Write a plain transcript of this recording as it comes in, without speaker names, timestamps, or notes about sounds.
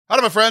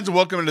Hello, my friends, and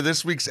welcome to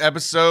this week's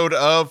episode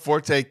of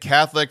Forte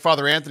Catholic.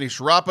 Father Anthony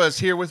Sciarappa is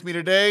here with me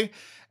today,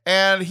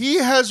 and he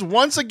has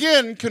once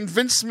again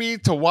convinced me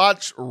to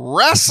watch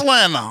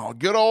wrestling. Oh,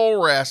 good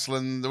old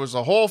wrestling. There was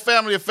a whole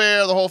family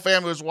affair. The whole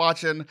family was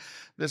watching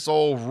this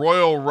old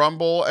Royal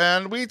Rumble,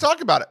 and we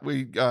talk about it.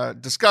 We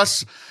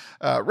discuss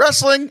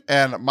wrestling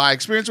and my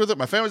experience with it,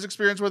 my family's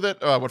experience with it,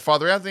 what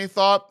Father Anthony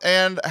thought,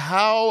 and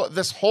how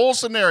this whole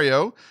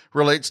scenario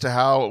relates to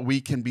how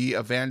we can be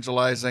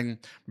evangelizing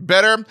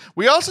better.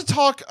 We also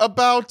talk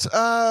about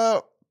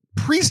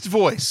priest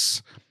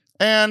voice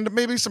and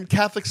maybe some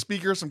Catholic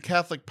speaker, some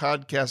Catholic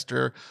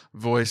podcaster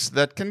voice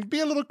that can be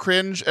a little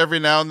cringe every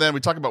now and then. We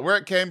talk about where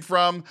it came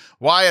from,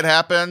 why it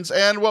happens,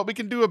 and what we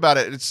can do about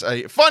it. It's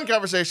a fun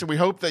conversation. We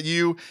hope that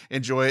you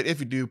enjoy it. If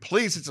you do,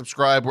 please hit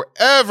subscribe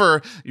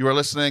wherever you are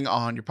listening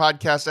on your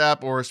podcast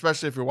app, or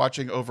especially if you're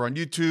watching over on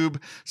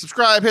YouTube.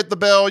 Subscribe, hit the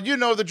bell. You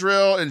know the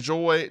drill.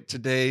 Enjoy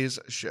today's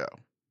show.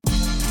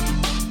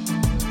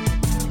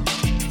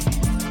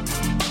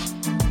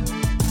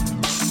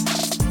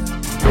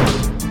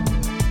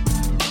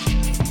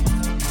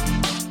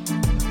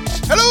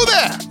 Hello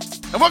there,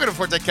 and welcome to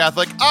Forte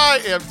Catholic.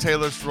 I am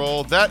Taylor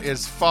Stroll. That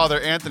is Father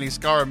Anthony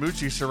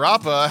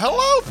Sciarappa.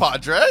 Hello,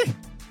 Padre.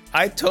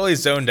 I totally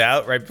zoned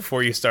out right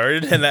before you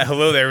started, and that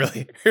hello there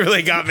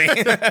really got me.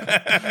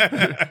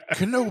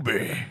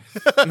 Kenobi.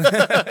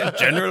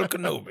 General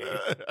Kenobi.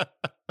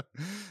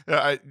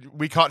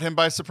 We caught him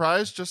by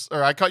surprise,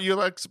 I caught you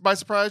by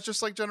surprise,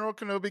 just like General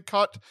Kenobi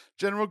caught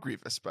General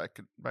Grievous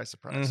by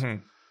surprise.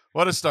 Mm-hmm.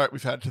 What a start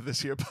we've had to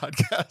this here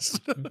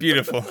podcast.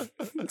 Beautiful.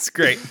 It's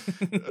great.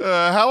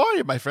 How are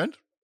you, my friend?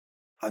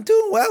 I'm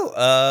doing well.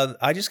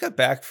 I just got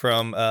back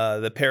from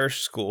the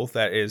parish school.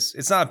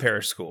 It's not a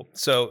parish school.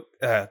 So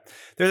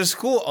there's a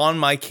school on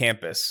my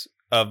campus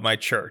of my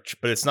church,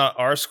 but it's not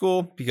our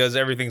school because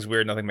everything's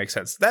weird. Nothing makes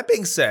sense. That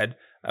being said,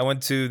 I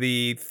went to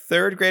the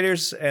third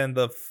graders and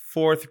the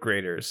fourth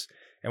graders,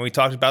 and we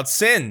talked about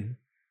sin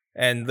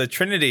and the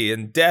Trinity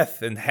and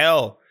death and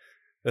hell.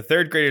 The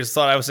third graders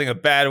thought I was saying a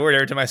bad word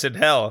every time I said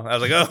hell. I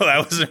was like, oh, I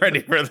wasn't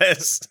ready for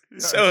this. Yeah.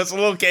 So it's a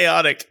little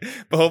chaotic,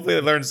 but hopefully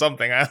they learned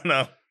something. I don't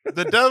know.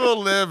 The devil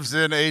lives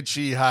in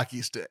HE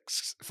hockey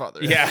sticks,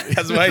 Father. Yeah,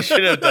 that's what I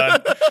should have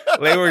done.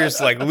 They were just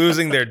like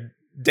losing their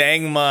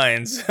dang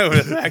minds over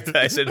the fact that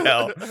I said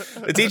hell.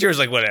 The teacher was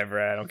like,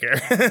 whatever, I don't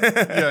care.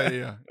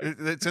 Yeah.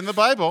 It's in the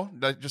Bible.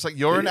 Just like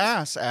you're an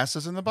ass. Ass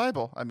is in the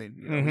Bible. I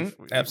mean,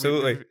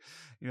 absolutely.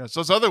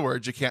 So those other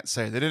words you can't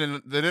say. They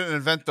didn't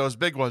invent those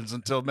big ones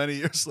until many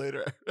years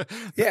later.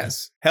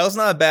 Yes. Hell's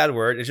not a bad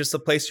word. It's just a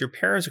place your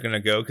parents are going to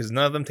go because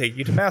none of them take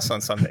you to mass on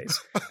Sundays.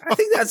 I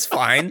think that's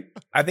fine.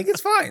 I think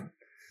it's fine.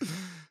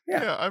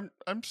 Yeah,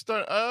 I'm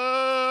starting.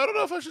 I don't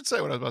know if I should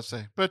say what I was about to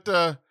say,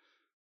 but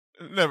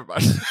never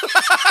mind.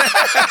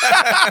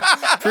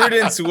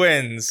 Prudence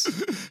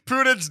wins.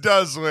 Prudence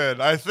does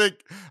win. I think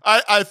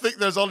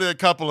there's only a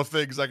couple of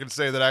things I can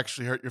say that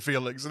actually hurt your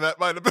feelings, and that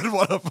might have been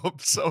one of them.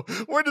 So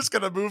we're just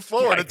going to move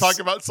forward and talk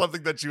about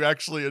something that you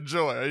actually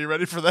enjoy. Are you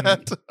ready for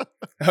that?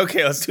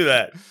 Okay, let's do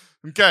that.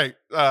 Okay.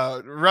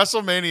 Not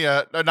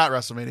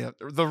WrestleMania.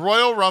 The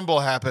Royal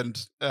Rumble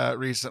happened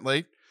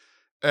recently.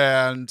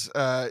 And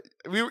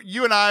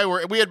you and I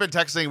we had been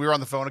texting. We were on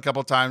the phone a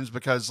couple of times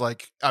because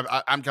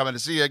I'm coming to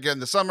see you again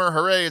this summer.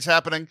 Hooray, it's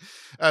happening.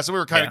 So we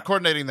were kind of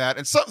coordinating that.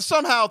 And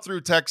somehow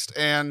through text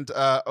and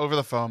over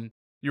the phone,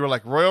 you were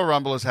like, Royal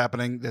Rumble is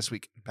happening this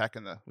week, back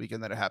in the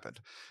weekend that it happened.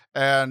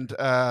 And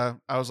I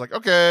was like,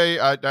 okay,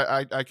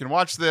 I can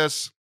watch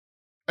this.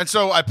 And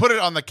so I put it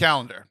on the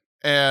calendar.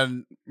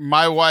 And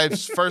my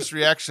wife's first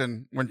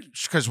reaction,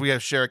 because we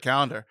share a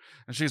calendar,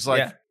 and she's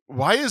like,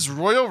 why is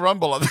Royal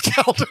Rumble on the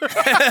calendar?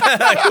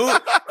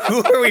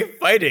 who are we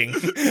fighting?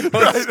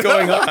 What's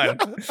going on?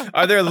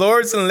 Are there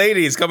lords and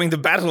ladies coming to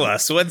battle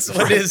us? What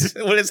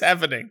is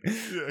happening?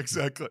 Yeah,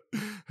 exactly.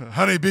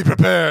 Honey, be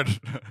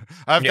prepared.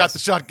 I've got the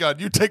shotgun.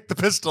 You take the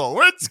pistol.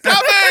 It's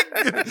coming,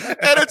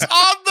 and it's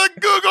on the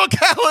Google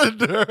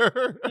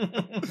Calendar.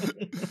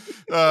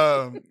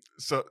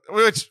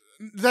 Which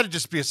that'd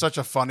just be such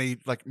a funny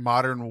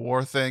modern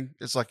war thing.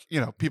 It's like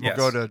people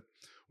go to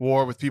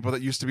war with people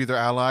that used to be their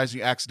allies.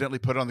 You accidentally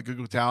put it on the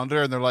Google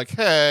Calendar, and they're like,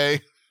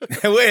 "Hey,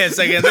 wait a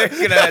second, they're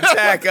gonna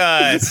attack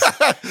us.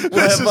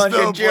 What a bunch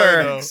of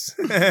jerks!"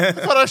 I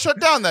thought I shut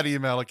down that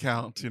email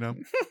account. Put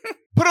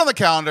it on the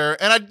calendar,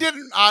 and I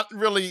didn't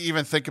really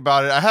even think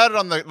about it. I had it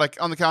on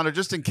the calendar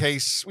just in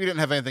case we didn't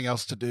have anything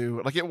else to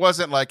do. It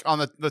wasn't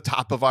on the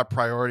top of our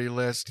priority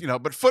list,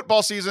 But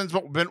football seasons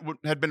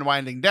had been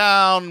winding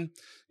down.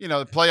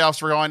 The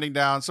playoffs were winding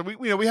down, so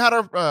we had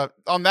our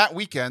on that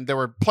weekend there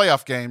were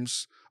playoff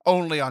games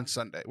only on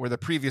Sunday, where the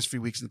previous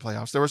few weeks in the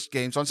playoffs, there was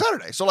games on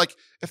Saturday. So if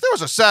there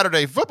was a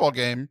Saturday football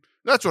game,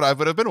 that's what I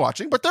would have been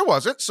watching, but there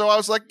wasn't. So I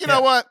was like, you know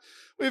what?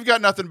 We've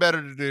got nothing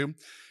better to do.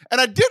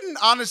 And I didn't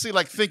honestly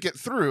think it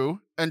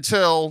through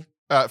until,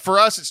 for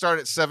us, it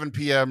started at 7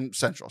 p.m.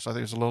 Central. So I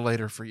think it was a little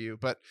later for you,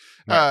 but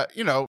 8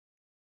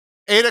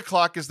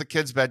 o'clock is the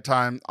kids'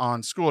 bedtime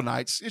on school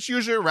nights. It's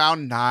usually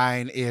around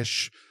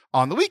 9-ish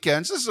on the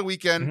weekends. This is a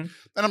weekend. Mm-hmm.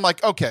 And I'm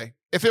like, okay,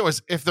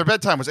 if their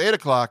bedtime was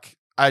 8:00,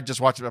 I'd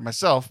just watch it by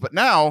myself. But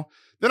now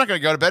they're not going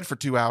to go to bed for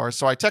 2 hours.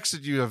 So I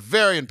texted you a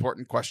very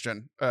important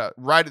question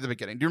right at the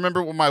beginning. Do you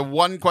remember what my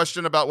one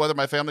question about whether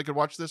my family could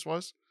watch this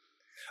was?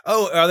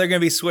 Oh, are there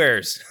going to be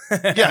swears?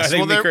 Yes.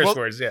 Are there curse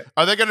words? Yeah.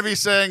 Are they going to be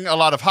saying a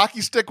lot of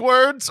hockey stick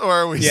words, or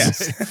are we?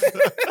 Yes.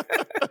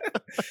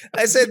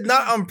 I said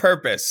not on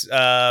purpose,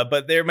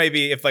 but there may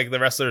be, if like the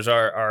wrestlers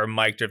are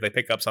mic'd, or if they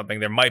pick up something,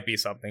 there might be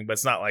something, but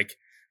it's not like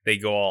they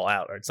go all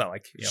out, or it's not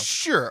like,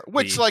 sure,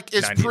 which like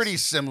is 90s. Pretty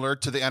similar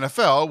to the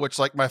NFL, which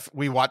like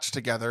we watch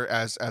together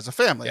as a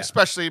family,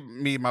 especially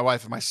me, my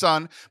wife, and my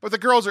son. But the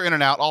girls are in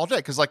and out all day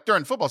because like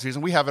during football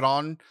season, we have it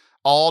on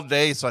all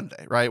day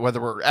Sunday, right?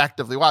 Whether we're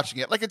actively watching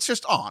it, like it's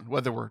just on,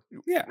 whether we're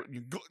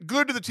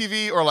glued to the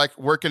TV or like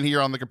working here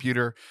on the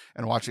computer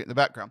and watching it in the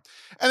background.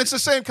 And it's the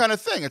same kind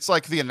of thing. It's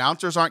like the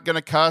announcers aren't going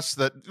to cuss,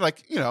 that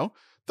like,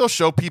 they'll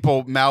show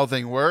people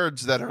mouthing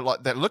words that are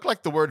that look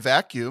like the word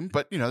vacuum,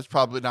 but it's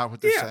probably not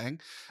what they're saying.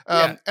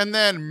 And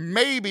then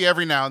maybe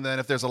every now and then,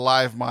 if there's a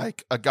live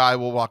mic, a guy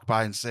will walk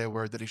by and say a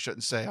word that he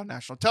shouldn't say on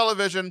national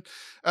television.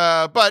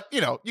 But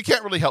you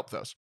can't really help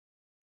those.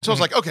 So I was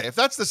like, okay, if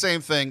that's the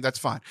same thing, that's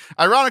fine.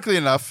 Ironically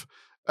enough,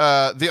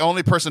 the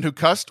only person who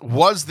cussed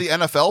was the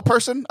NFL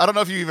person. I don't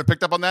know if you even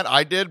picked up on that.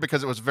 I did,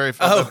 because it was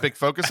a big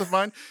focus of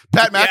mine.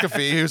 Pat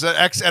McAfee, who's an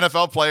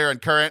ex-NFL player and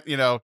current,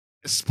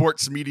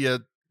 sports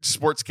media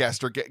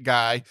sportscaster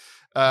guy.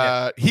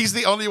 He's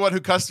the only one who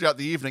cussed throughout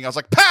the evening. I was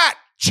like, Pat,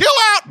 chill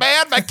out,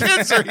 man. My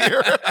kids are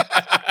here.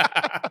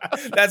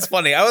 That's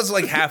funny. I was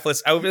like I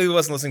really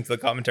wasn't listening to the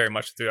commentary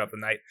much throughout the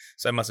night,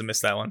 so I must have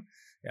missed that one.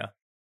 Yeah.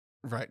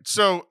 Right.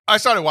 So I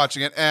started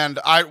watching it, and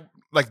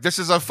this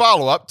is a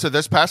follow-up to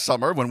this past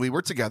summer when we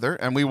were together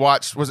and we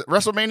watched, was it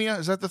WrestleMania?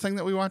 Is that the thing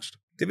that we watched?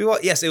 Did we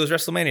watch? Yes, it was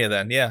WrestleMania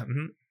then. Yeah.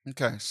 Mm-hmm.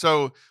 Okay.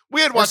 So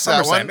we had watched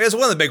that one. It was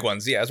one of the big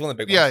ones. Yeah, it was one of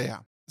the big ones. Yeah.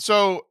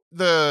 So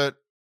the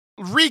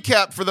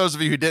recap for those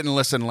of you who didn't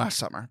listen last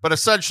summer, but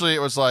essentially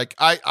it was like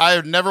I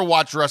had never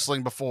watched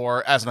wrestling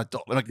before as an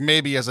adult, like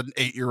maybe as an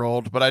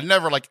 8-year-old, but I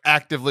never like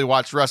actively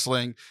watched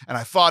wrestling, and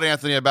I fought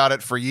Anthony about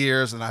it for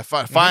years, and I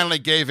finally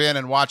gave in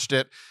and watched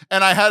it,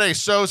 and I had a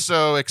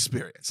so-so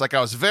experience. Like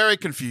I was very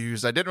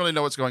confused. I didn't really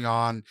know what's going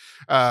on.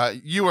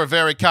 You were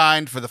very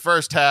kind for the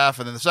first half,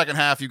 and then the second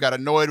half you got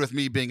annoyed with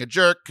me being a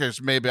jerk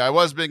because maybe I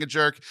was being a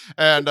jerk,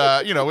 and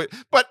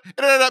but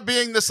it ended up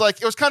being this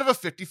like, it was kind of a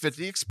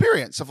 50-50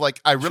 experience of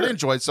like I really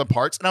enjoyed some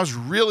parts, and I was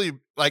really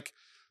like,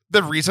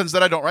 the reasons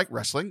that I don't like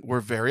wrestling were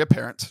very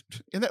apparent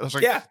in that. It was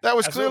like, that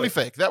was clearly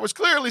fake. That was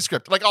clearly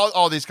scripted. Like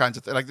all these kinds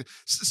of things. Like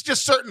it's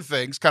just certain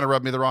things kind of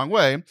rubbed me the wrong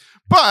way,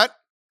 but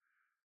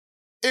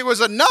it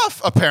was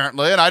enough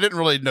apparently. And I didn't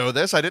really know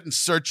this. I didn't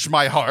search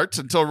my heart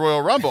until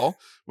Royal Rumble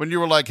when you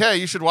were like, hey,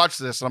 you should watch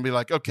this. And I'll be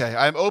like, okay,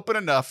 I'm open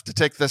enough to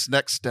take this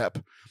next step.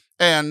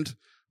 And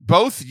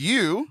both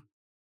you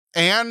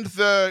and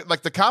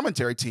the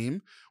commentary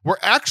team were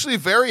actually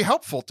very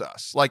helpful to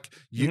us. Like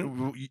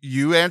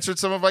you answered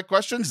some of my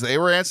questions. They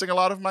were answering a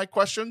lot of my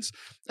questions.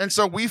 And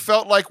so we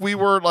felt like we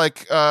were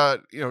like,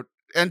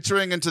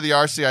 entering into the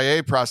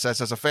RCIA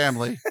process as a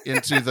family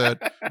into the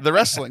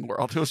wrestling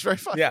world. It was very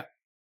fun. Yeah.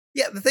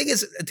 Yeah. The thing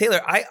is, Taylor,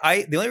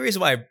 I the only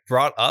reason why I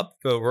brought up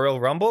the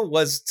Royal Rumble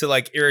was to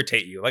like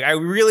irritate you. Like I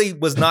really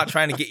was not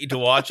trying to get you to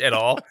watch at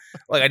all.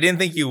 Like I didn't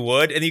think you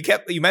would. And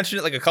you mentioned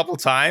it like a couple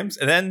times.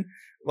 And then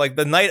like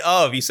the night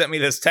of, you sent me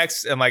this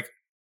text. And I'm like,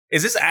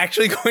 is this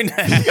actually going to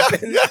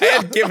happen? I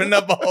had given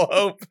up all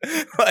hope.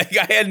 Like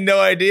I had no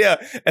idea.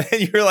 And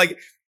then you were like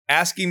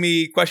asking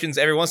me questions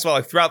every once in a while,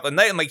 like throughout the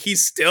night. I'm like,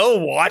 he's still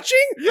watching?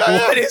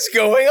 What is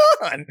going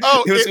on?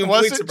 Oh, it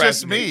wasn't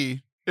just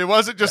me. It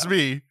wasn't just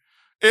me.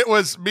 It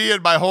was me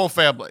and my whole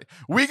family.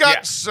 We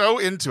got so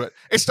into it.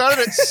 It started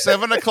at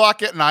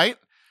 7:00 at night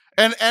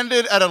and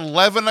ended at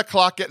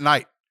 11:00 at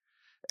night.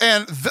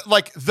 And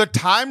the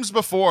times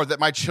before that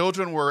my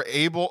children were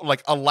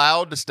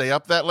allowed to stay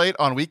up that late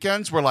on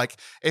weekends were like,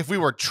 if we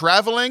were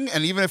traveling,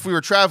 and even if we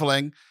were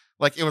traveling,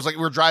 like it was like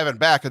we were driving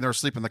back and they were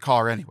asleep in the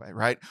car anyway,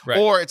 right?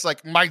 Or it's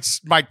like my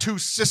two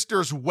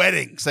sisters'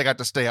 weddings, they got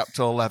to stay up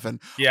till 11.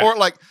 Yeah. Or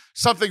like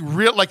something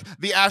real, like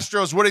the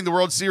Astros winning the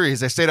World Series,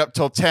 they stayed up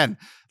till 10.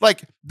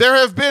 Like there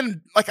have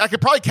been, like I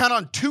could probably count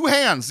on two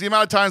hands the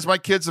amount of times my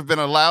kids have been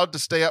allowed to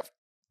stay up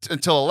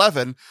until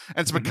 11, and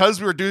it's because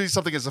we were doing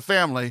something as a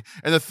family,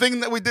 and the thing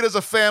that we did as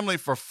a family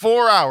for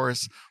 4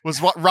 hours was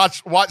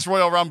watch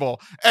Royal Rumble,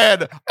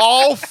 and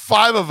all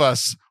 5 of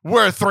us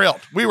were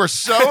thrilled. We were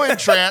so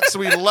entranced.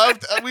 We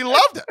loved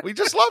it. We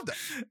just loved it.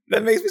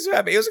 That makes me so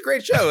happy. It was a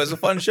great show. It was a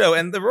fun show,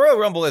 and the Royal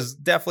Rumble is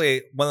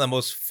definitely one of the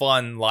most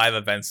fun live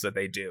events that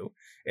they do.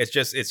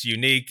 It's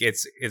unique.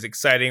 It's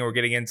exciting. We're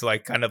getting into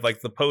like kind of like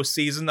the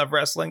postseason of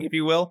wrestling, if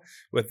you will,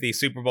 with the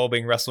Super Bowl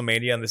being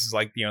WrestleMania. And this is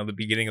like, the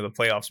beginning of the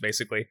playoffs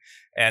basically.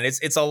 And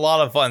it's a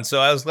lot of fun. So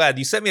I was glad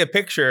you sent me a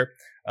picture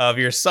of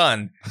your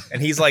son,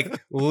 and he's like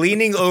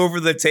leaning over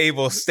the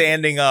table,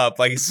 standing up,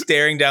 like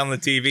staring down the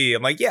TV.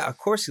 I'm like, yeah, of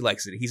course he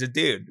likes it. He's a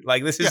dude.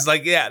 Like this is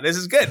this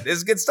is good. This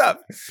is good stuff.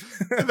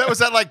 And that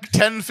was at like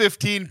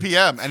 10:15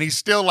 p.m. and he's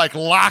still like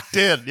locked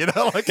in,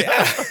 like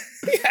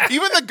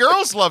even the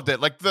girls loved it.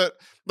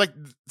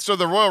 So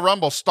the Royal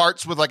Rumble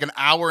starts with like an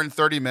hour and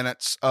 30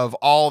 minutes of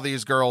all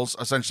these girls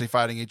essentially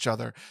fighting each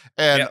other.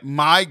 And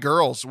my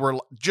girls were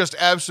just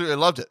absolutely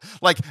loved it.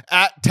 Like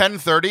at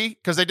 10:30,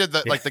 because they did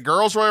the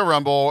girls Royal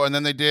Rumble, and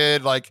then they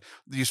did like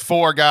these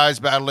 4 guys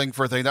battling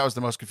for a thing. That was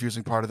the most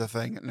confusing part of the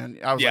thing. And then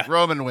I was like,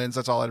 Roman wins.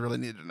 That's all I really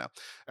needed to know.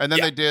 And then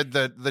they did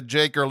the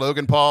Jake or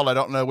Logan Paul. I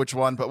don't know which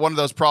one, but one of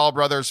those Paul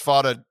brothers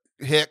fought a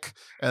Hick,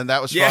 and that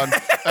was fun.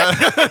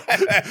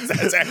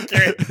 That's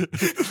accurate.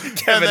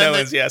 Kevin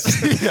Owens, yes.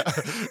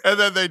 And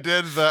then they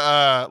did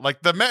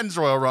the men's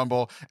Royal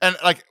Rumble, and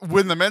like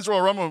when the men's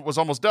Royal Rumble was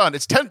almost done,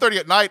 it's 10:30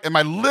 at night, and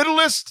my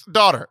littlest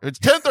daughter, it's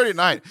 10:30 at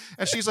night,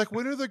 and she's like,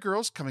 "When are the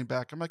girls coming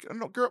back?" I'm like,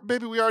 "No, girl,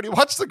 baby, we already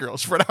watched the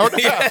girls for an hour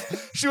and a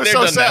half." She was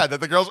so sad that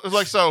the girls was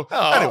like so.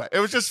 Oh. Anyway, it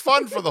was just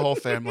fun for the whole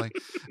family.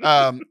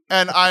 And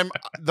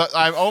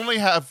I only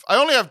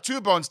have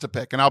 2 bones to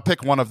pick, and I'll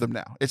pick one of them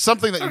now. It's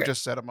something that you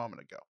just said a moment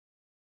ago.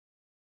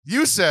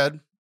 You said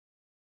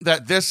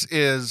that this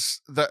is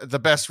the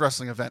best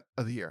wrestling event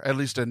of the year, at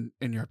least in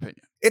your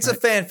opinion. It's a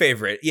fan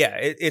favorite. Yeah,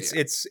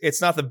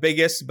 it's not the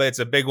biggest, but it's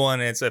a big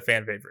one, and it's a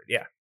fan favorite.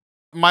 Yeah.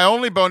 My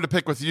only bone to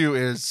pick with you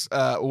is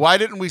why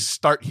didn't we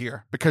start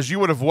here? Because you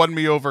would have won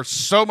me over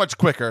so much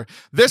quicker.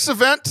 This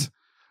event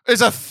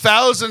is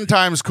 1,000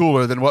 times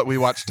cooler than what we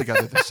watched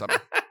together this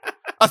summer.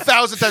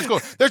 1,000 times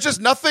cooler. There's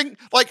just nothing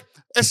like,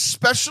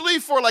 especially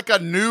for like a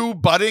new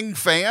budding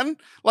fan.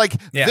 Like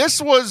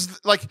this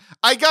was like,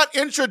 I got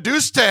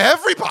introduced to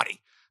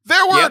everybody.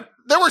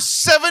 There were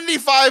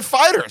 75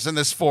 fighters in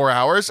this 4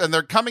 hours, and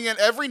they're coming in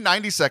every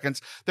 90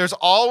 seconds. There's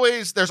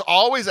always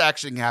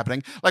action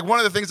happening. Like one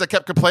of the things I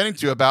kept complaining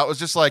to you about was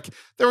just like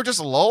there were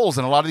just lulls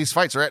in a lot of these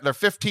fights. Right, they're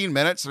 15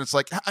 minutes, and it's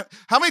like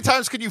how many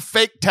times can you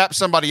fake tap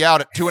somebody out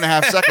at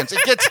 2.5 seconds?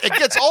 It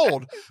gets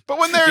old. But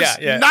when there's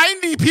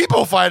 90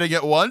 people fighting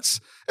at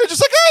once, it's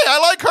just like, hey, I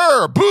like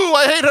her. Boo,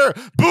 I hate her.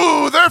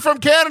 Boo, they're from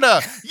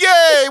Canada.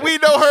 Yay, we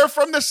know her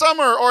from the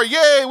summer. Or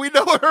yay, we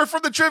know her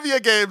from the trivia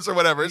games or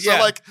whatever. So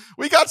like,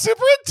 we got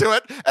super into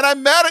it. And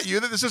I'm mad at you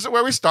that this isn't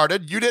where we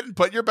started. You didn't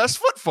put your best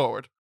foot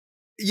forward.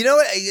 You know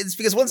what? It's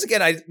because once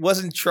again, I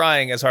wasn't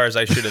trying as hard as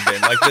I should have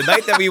been. Like the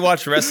night that we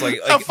watched wrestling,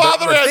 like, a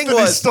Father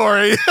Anthony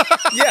story.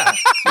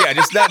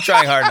 Just not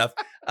trying hard enough.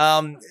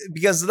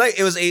 Because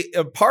it was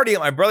a party at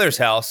my brother's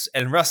house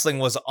and wrestling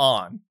was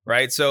on,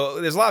 right?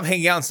 So there's a lot of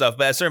hanging out and stuff,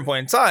 but at a certain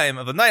point in time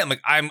of the night, I'm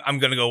like, I'm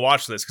going to go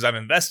watch this because I'm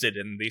invested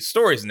in these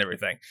stories and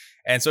everything.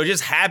 And so it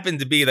just happened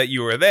to be that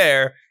you were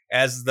there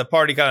as the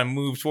party kind of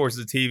moved towards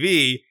the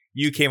TV.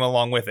 You came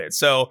along with it.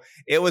 So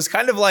it was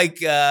kind of like,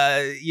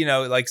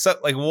 like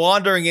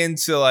wandering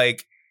into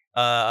like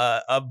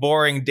a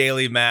boring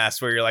daily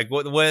mass where you're like,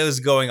 what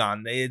is going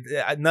on?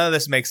 None of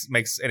this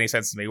makes any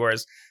sense to me.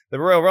 Whereas the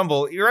Royal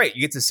Rumble, you're right.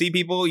 You get to see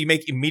people. You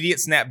make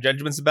immediate snap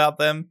judgments about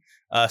them.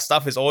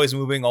 Stuff is always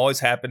moving, always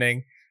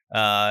happening.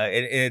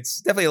 It's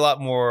definitely a lot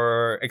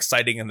more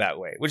exciting in that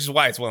way, which is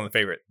why it's one of the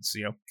favorites.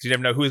 You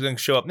never know who's going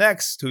to show up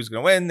next, who's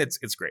going to win.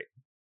 It's great.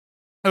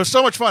 It was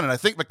so much fun, and I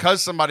think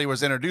because somebody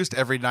was introduced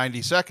every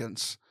 90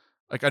 seconds,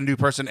 like a new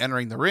person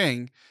entering the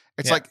ring,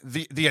 it's like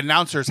the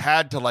announcers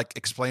had to like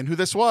explain who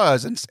this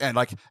was and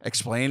like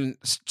explain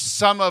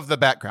some of the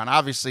background.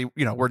 Obviously,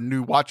 we're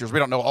new watchers. We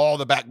don't know all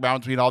the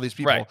background between all these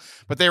people,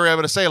 but they were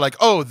able to say like,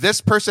 oh,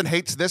 this person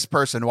hates this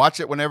person.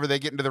 Watch it whenever they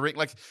get into the ring.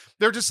 Like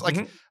they're just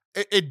like,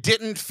 it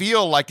didn't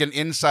feel like an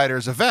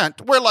insider's event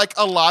where like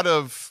a lot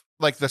of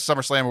like the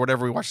SummerSlam or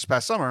whatever we watched this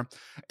past summer,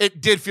 it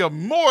did feel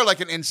more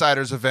like an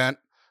insider's event,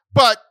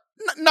 but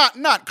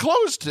not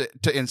closed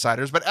to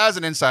insiders, but as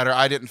an insider,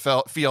 I didn't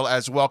feel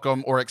as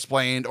welcome or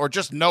explained or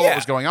just know what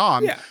was going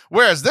on. Yeah.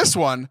 Whereas this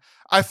one,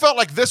 I felt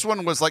like this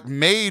one was like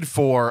made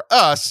for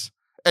us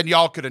and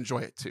y'all could enjoy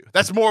it too.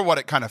 That's more what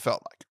it kind of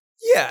felt like.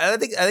 Yeah, and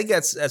I think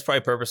that's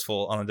probably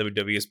purposeful on the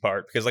WWE's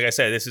part because, like I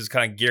said, this is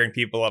kind of gearing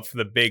people up for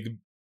the big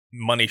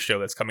money show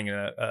that's coming in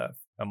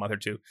a month or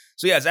two.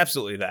 So yeah, it's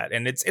absolutely that,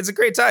 and it's a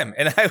great time.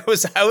 And I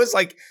was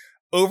like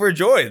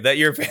overjoyed that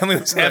your family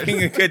was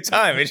having a good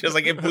time. It's just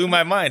like it blew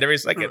my mind every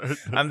second.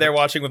 I'm there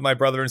watching with my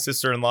brother and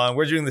sister-in-law, and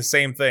we're doing the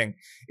same thing.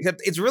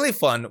 Except it's really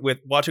fun with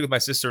watching with my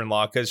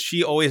sister-in-law because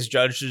she always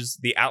judges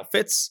the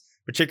outfits,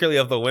 particularly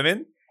of the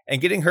women,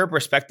 and getting her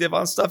perspective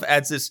on stuff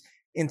adds this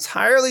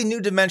entirely new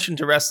dimension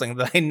to wrestling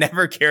that I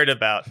never cared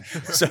about.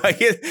 So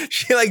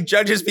she like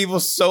judges people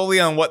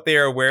solely on what they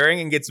are wearing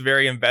and gets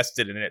very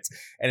invested in it.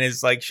 And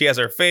it's like she has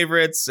her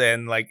favorites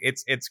and like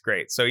it's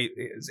great. So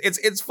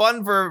it's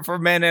fun for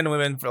men and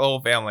women, for the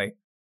whole family.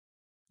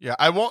 Yeah,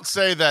 I won't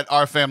say that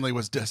our family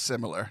was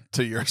dissimilar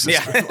to your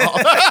sister-in-law.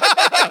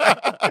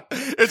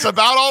 It's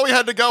about all we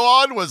had to go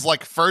on was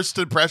like first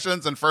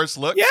impressions and first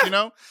looks,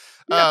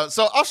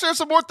 So I'll share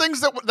some more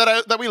things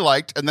that we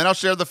liked, and then I'll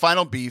share the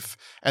final beef,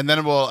 and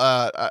then we'll.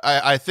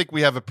 I think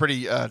we have a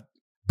pretty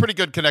pretty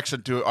good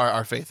connection to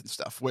our faith and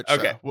stuff, which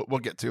we'll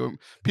get to.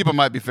 People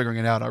might be figuring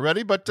it out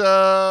already, but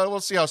we'll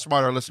see how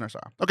smart our listeners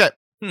are. Okay.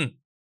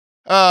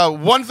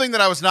 One thing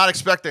that I was not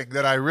expecting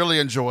that I really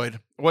enjoyed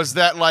was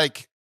that,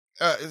 like,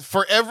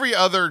 for every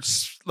other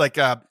like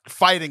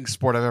fighting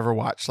sport I've ever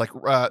watched, like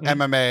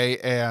MMA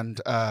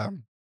and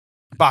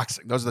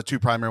boxing, those are the two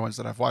primary ones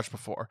that I've watched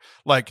before.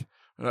 Like,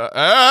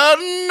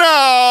 and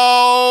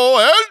now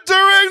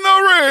entering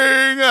the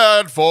ring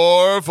at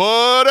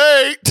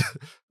 4'8".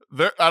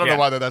 I don't know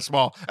why they're that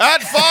small.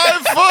 At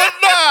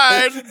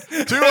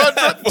 5'9",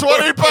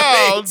 220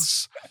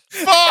 pounds,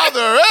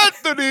 Father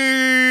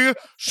Anthony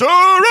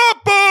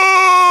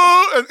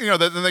Sciarappa. And,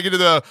 then they get to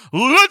the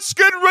let's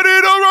get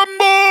ready to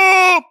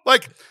rumble.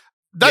 Like,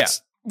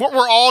 that's what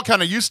we're all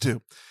kind of used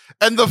to.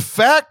 And the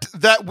fact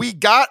that we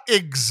got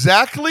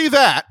exactly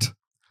that,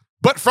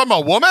 but from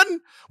a woman,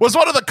 was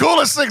one of the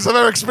coolest things I've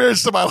ever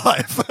experienced in my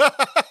life.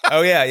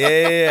 Oh,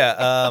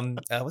 yeah.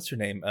 What's her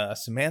name?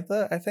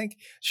 Samantha, I think.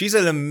 She's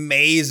an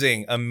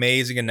amazing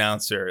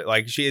announcer.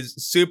 Like, she is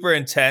super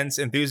intense,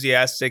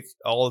 enthusiastic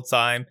all the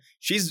time.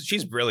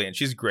 She's brilliant.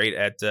 She's great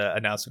at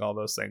announcing all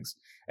those things.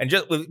 And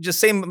just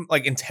same,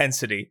 like,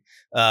 intensity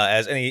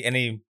as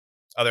any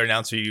other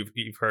announcer you've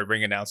heard,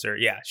 ring announcer.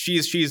 Yeah,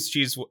 she's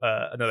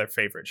another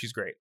favorite. She's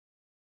great.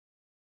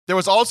 There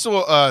was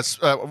also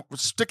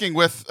sticking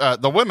with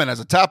the women as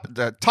a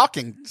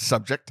talking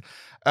subject.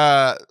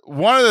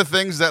 One of the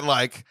things that,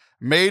 like,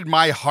 made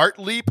my heart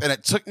leap, and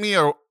it took me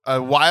a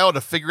while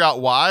to figure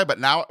out why, but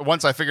now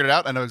once I figured it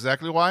out, I know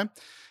exactly why,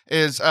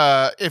 is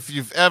if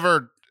you've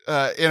ever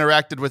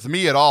interacted with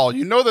me at all,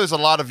 there's a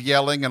lot of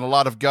yelling and a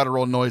lot of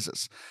guttural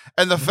noises.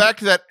 And the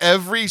fact that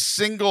every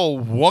single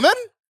woman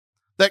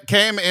that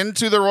came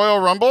into the Royal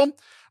Rumble,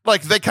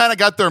 like, they kind of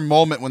got their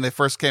moment when they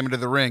first came into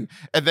the ring,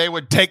 and they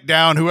would take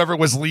down whoever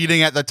was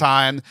leading at the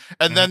time,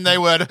 and then they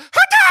would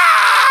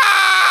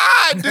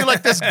and do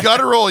like this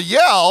guttural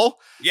yell.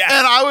 Yeah.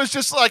 And I was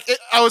just like,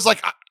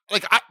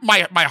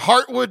 my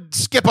heart would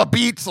skip a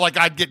beat. Like,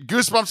 I'd get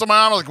goosebumps on my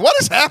arm. Like, what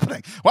is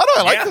happening? Why do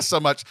I like this so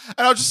much?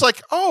 And I was just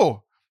like,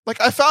 oh, like,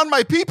 I found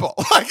my people.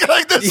 like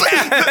this, this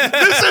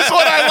is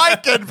what I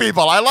like in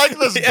people. I like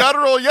this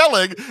guttural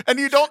yelling. And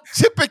you don't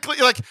typically,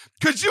 like,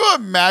 could you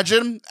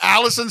imagine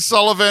Allison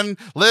Sullivan,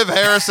 Liv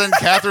Harrison,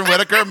 Catherine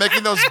Whitaker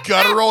making those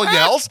guttural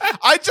yells?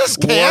 I just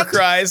can't. War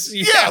cries.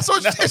 Yeah, so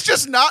it's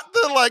just not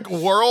the, like,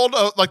 world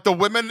of, like, the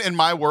women in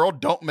my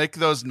world don't make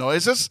those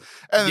noises.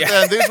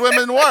 And these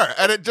women were.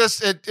 And it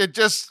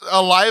just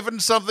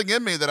alivened something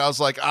in me that I was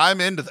like, I'm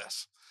into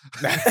this.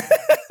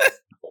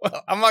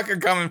 Well, I'm not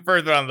going to comment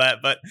further on that,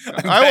 but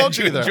I won't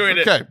either. Enjoyed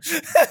it. Okay.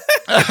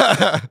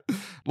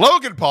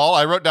 Logan Paul,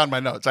 I wrote down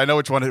my notes. I know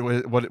which one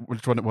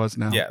it was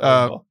now.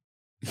 Yeah.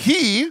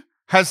 He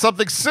has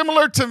something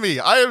similar to me.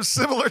 I am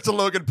similar to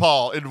Logan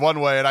Paul in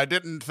one way, and I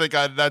didn't think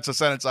that's a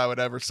sentence I would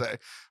ever say,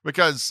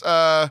 because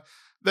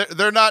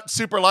they're not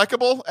super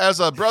likable as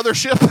a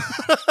brothership.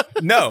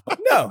 No,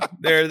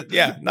 they're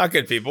not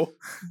good people.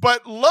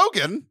 But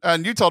Logan,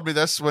 and you told me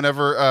this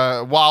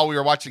whenever while we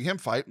were watching him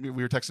fight, we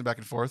were texting back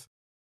and forth.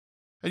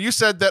 And you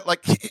said that,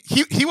 like,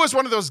 he was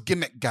one of those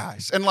gimmick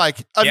guys. And,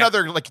 like,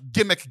 another like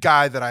gimmick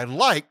guy that I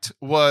liked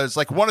was,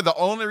 like, one of the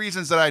only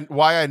reasons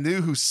why I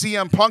knew who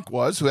CM Punk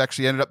was, who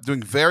actually ended up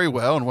doing very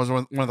well and was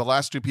one of the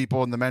last two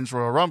people in the Men's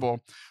Royal Rumble.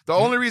 The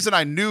only reason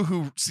I knew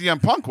who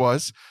CM Punk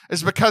was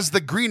is because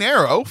the Green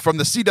Arrow from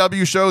the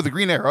CW show, The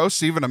Green Arrow,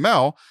 Stephen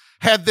Amell,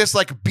 had this,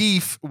 like,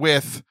 beef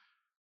with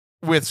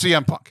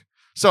CM Punk.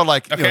 So,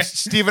 like,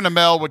 Stephen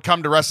Amell would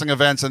come to wrestling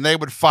events and they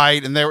would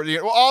fight, and they were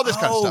all this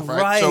kind of stuff,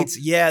 right? So,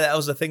 yeah, that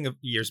was a thing of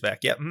years back.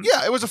 Yeah,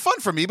 yeah, it was a fun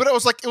for me, but it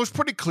was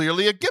pretty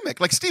clearly a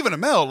gimmick. Like, Stephen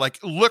Amell, like,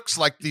 looks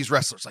like these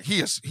wrestlers. Like,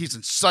 he's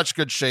in such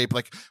good shape.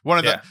 Like,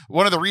 one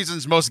of the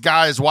reasons most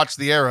guys watch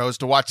the Arrows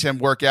to watch him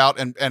work out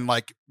and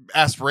like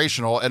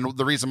aspirational, and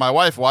the reason my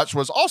wife watched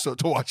was also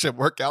to watch him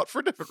work out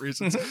for different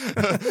reasons.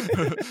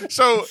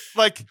 So,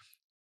 like,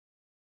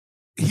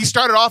 he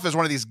started off as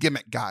one of these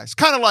gimmick guys,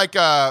 kind of like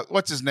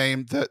what's his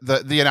name,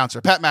 the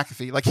announcer, Pat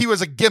McAfee. Like, he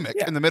was a gimmick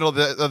in the middle of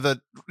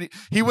the.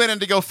 He went in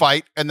to go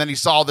fight, and then he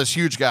saw this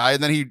huge guy,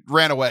 and then he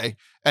ran away,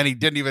 and he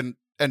didn't even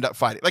end up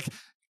fighting. Like,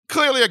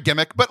 clearly a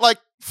gimmick, but, like,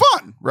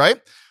 fun, right?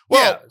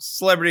 Well,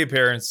 celebrity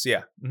appearance,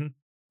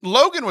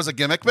 Logan was a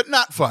gimmick, but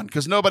not fun,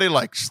 because nobody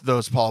likes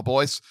those Paul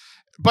boys.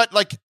 But,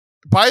 like,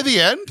 by the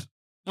end,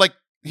 like,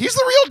 he's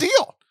the real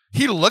deal.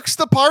 He looks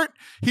the part.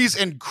 He's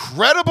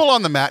incredible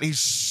on the mat.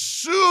 He's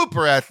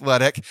super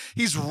athletic.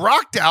 He's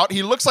rocked out.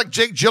 He looks like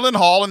Jake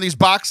Gyllenhaal in these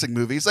boxing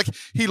movies. Like,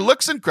 he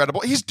looks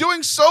incredible. He's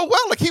doing so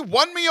well. Like, he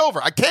won me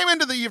over. I came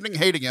into the evening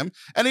hating him,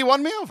 and he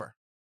won me over.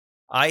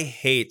 I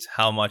hate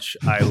how much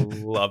I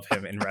love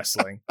him in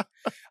wrestling.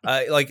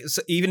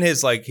 So even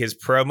his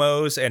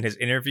promos and his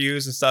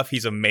interviews and stuff,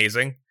 he's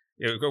amazing.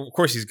 Of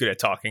course, he's good at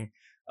talking.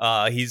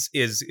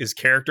 His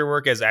character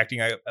work as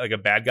acting like a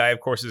bad guy, of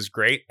course, is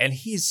great, and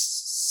he's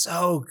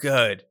so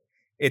good.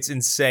 It's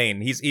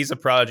insane. He's a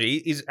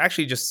prodigy. He's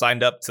actually just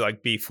signed up to,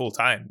 like, be full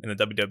time in the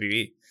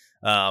WWE.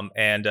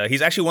 And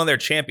he's actually one of their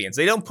champions.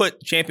 They don't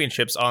put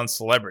championships on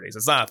celebrities.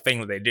 It's not a thing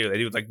that they do. They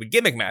do like the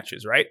gimmick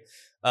matches, right?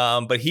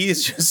 But he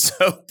is just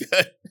so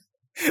good.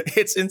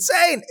 It's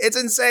insane. It's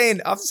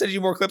insane. I'll have to send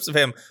you more clips of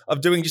him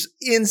of doing just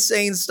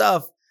insane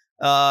stuff.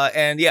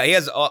 And yeah, he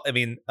has,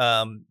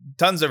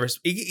 tons of,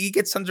 he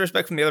gets tons of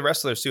respect from the other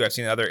wrestlers too. I've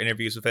seen other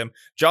interviews with him.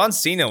 John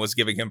Cena was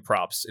giving him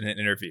props in an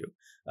interview,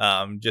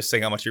 just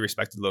saying how much he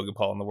respected Logan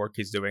Paul and the work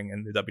he's doing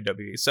in the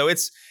WWE. So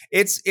it's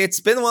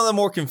been one of the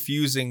more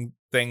confusing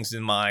things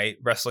in my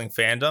wrestling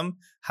fandom,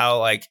 how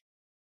like,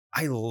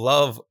 I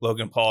love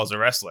Logan Paul as a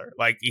wrestler.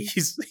 Like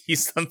he's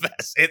the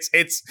best.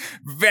 It's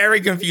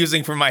very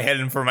confusing for my head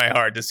and for my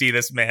heart to see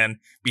this man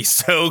be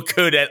so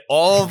good at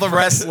all the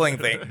wrestling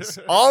things,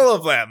 all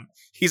of them.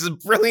 He's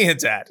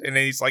brilliant at, and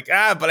then he's like,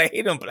 but I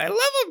hate him, but I love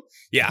him.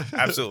 Yeah,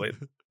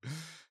 absolutely.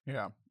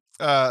 Yeah.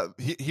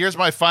 Here's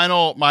my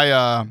final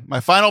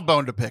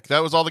bone to pick.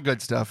 That was all the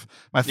good stuff.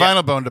 My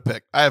final bone to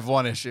pick. I have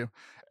one issue,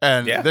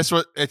 and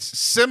it's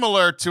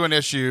similar to an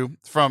issue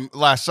from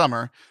last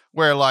summer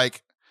where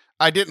like,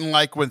 I didn't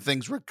like when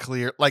things were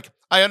clear. Like,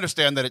 I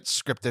understand that it's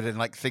scripted and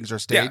like things are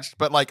staged,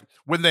 but like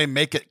when they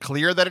make it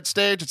clear that it's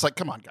staged, it's like,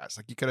 come on, guys,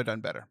 like you could have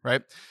done better,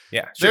 right?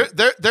 Yeah, sure.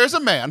 There's a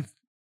man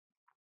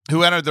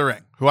who entered the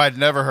ring who I'd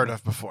never heard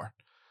of before.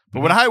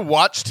 But when I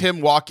watched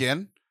him walk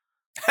in,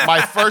 my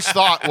first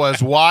thought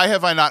was, why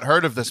have I not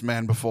heard of this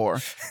man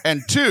before?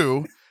 And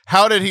two,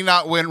 how did he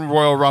not win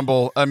Royal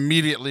Rumble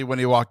immediately when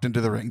he walked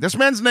into the ring? This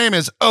man's name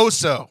is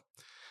Oso.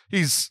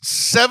 He's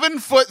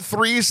 7'3",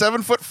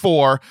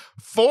 7'4",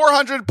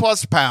 400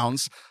 plus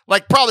pounds,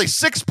 like probably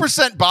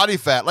 6% body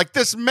fat. Like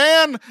this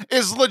man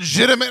is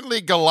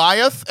legitimately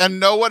Goliath, and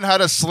no one had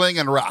a sling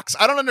and rocks.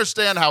 I don't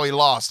understand how he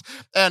lost.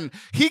 And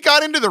he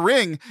got into the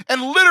ring,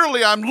 and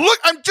literally, I'm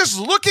just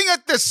looking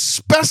at this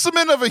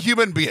specimen of a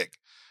human being,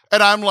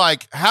 and I'm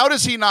like, how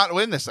does he not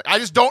win this thing? I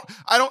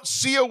don't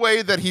see a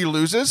way that he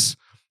loses.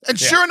 And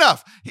sure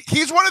enough,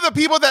 he's one of the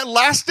people that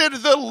lasted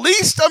the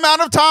least amount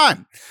of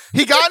time.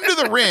 He got into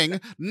the ring,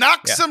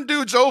 knocked some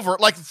dudes over,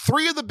 like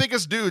three of the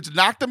biggest dudes,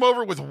 knocked him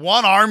over with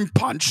one arm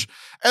punch.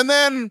 And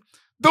then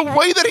the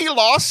way that he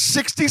lost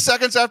 60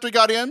 seconds after he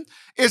got in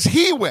is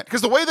he went.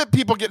 Because the way that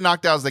people get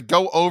knocked out is they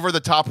go over the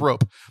top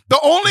rope.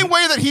 The only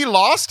way that he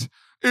lost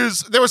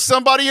is there was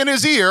somebody in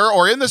his ear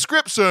or in the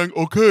script saying,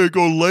 okay,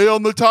 go lay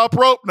on the top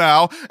rope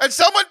now. And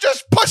someone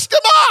just pushed him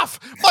off.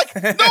 Like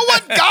no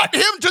one got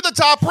him to the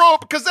top rope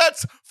because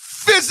that's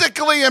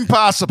physically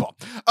impossible.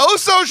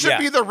 Oso should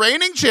be the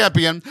reigning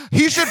champion.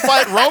 He should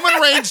fight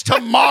Roman Reigns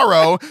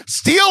tomorrow,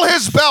 steal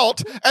his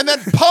belt, and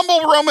then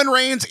pummel Roman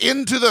Reigns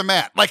into the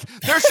mat. Like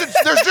there's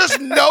just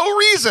no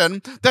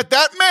reason that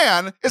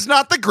man is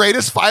not the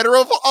greatest fighter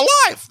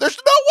alive. There's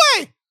no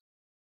way.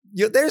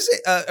 There's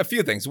a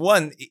few things.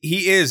 One,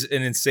 he is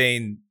an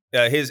insane.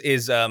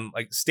 His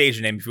like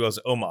stage name, if you will, is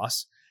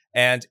Omos,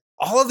 and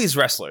all of these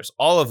wrestlers,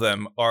 all of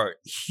them are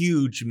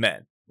huge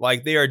men.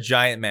 Like they are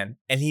giant men,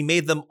 and he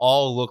made them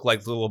all look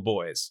like little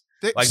boys.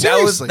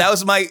 Seriously. that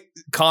was my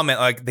comment.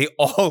 Like they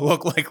all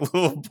look like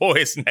little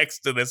boys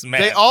next to this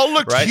man. They all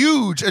looked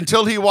huge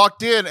until he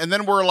walked in, and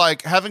then we're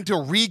like having to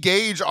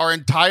re-gauge our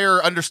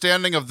entire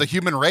understanding of the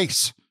human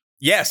race.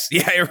 Yes,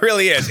 yeah, it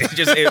really is.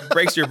 It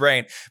breaks your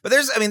brain. But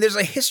there's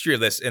a history of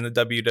this in the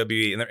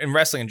WWE and in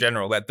wrestling in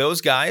general, that those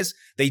guys,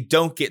 they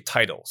don't get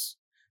titles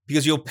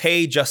because you'll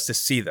pay just to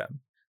see them.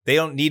 They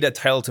don't need a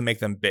title to make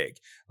them big.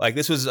 Like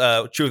this was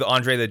true with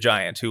Andre the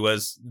Giant, who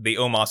was the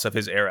Omos of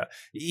his era.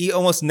 He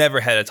almost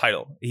never had a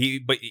title.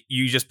 But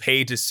you just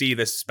paid to see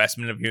this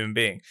specimen of human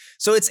being.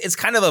 So it's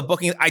kind of a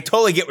booking. I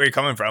totally get where you're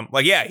coming from.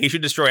 Like, yeah, he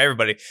should destroy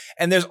everybody.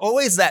 And there's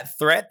always that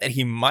threat that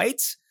he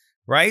might.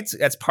 Right,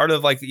 that's part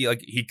of like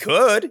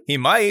he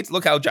might.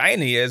 Look how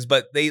giant he is,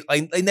 but they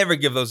never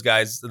give those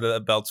guys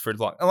the belts for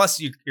long, unless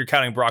you're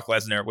counting Brock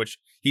Lesnar, which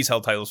he's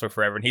held titles for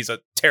forever, and he's a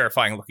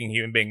terrifying looking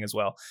human being as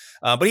well.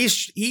 But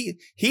he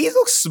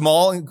looks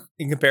small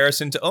in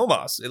comparison to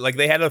Omos. Like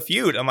they had a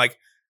feud. I'm like,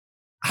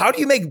 how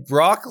do you make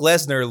Brock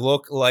Lesnar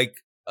look like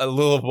a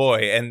little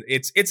boy? And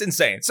it's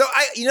insane. So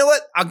you know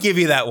what? I'll give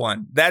you that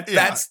one.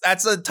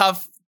 That's a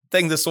tough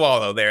thing to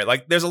swallow there.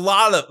 Like there's a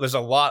lot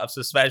of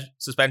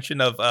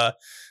suspension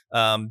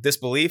of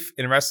disbelief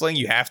in wrestling.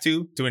 You have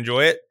to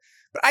enjoy it,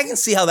 but I can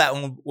see how that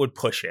one would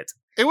push it.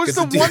 It was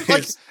the one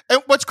like,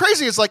 and what's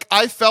crazy is like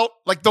I felt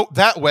like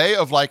that way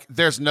of like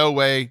there's no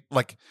way,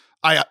 like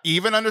I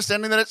even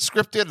understanding that it's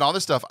scripted and all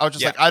this stuff, I was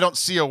just like, I don't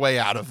see a way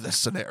out of this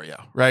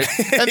scenario, right?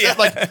 And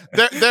like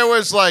there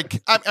was like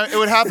it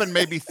would happen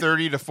maybe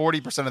 30 to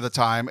 40% of the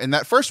time in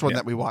that first one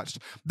that we watched.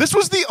 This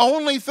was the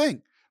only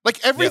thing. Like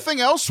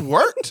everything else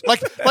worked.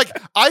 Like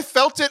I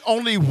felt it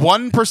only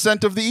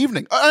 1% of the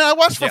evening. And I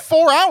watched for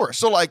 4 hours.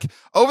 So like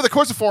over the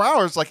course of 4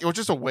 hours, like it was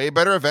just a way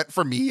better event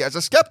for me as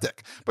a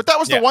skeptic. But that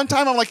was the one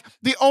time I'm like,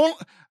 the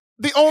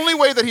only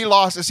way that he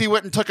lost is he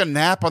went and took a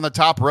nap on the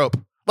top rope.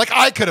 Like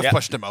I could have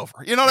pushed him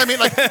over. You know what I mean?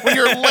 Like when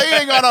you're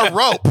laying on a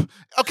rope,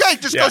 okay,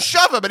 just go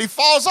shove him and he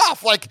falls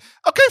off. Like,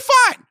 okay,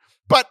 fine.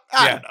 But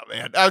I don't know,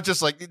 man. I was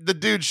just like, the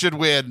dude should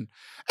win.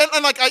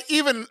 And like,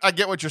 I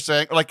get what you're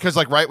saying. Like, because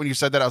like right when you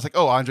said that, I was like,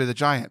 oh, Andre the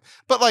Giant.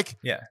 But like,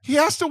 he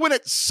has to win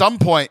at some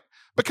point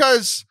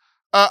because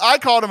I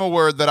called him a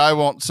word that I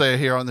won't say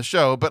here on the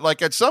show. But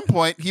like at some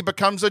point, he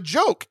becomes a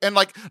joke. And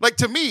like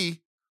to me,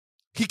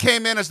 he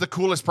came in as the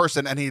coolest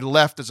person and he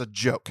left as a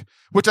joke,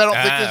 which I don't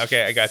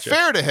think is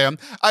fair to him.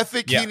 I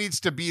think he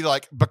needs to be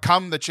like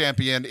become the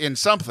champion in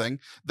something,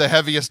 the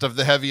heaviest of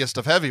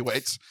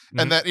heavyweights.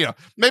 And that,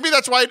 maybe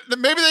that's why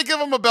maybe they give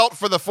him a belt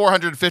for the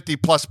 450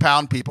 plus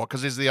pound people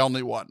because he's the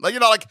only one. Like,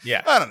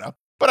 I don't know.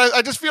 But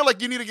I just feel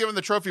like you need to give him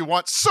the trophy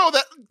once so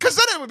that, because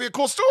then it would be a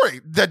cool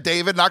story that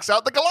David knocks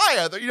out the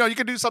Goliath. You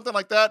could do something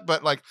like that.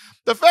 But like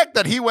the fact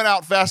that he went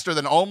out faster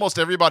than almost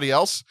everybody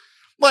else,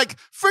 like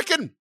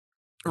freaking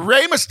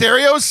Rey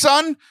Mysterio's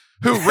son,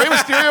 who Rey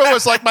Mysterio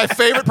was like my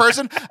favorite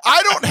person.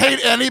 I don't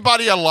hate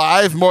anybody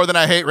alive more than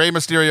I hate Rey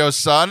Mysterio's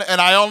son, and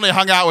I only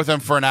hung out with him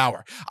for an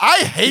hour.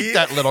 I hate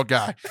that little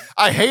guy.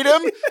 I hate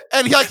him,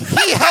 and he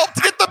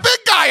helped get the big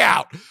guy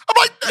out. I'm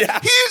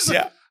like, he's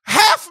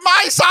half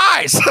my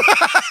size.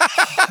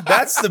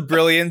 That's the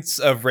brilliance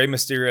of Rey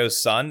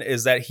Mysterio's son,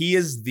 is that he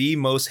is the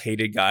most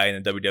hated guy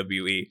in the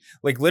WWE.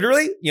 Like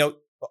literally,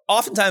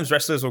 oftentimes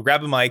wrestlers will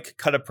grab a mic,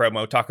 cut a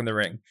promo, talk in the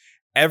ring.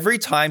 Every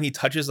time he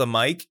touches the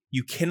mic,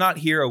 you cannot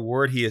hear a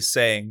word he is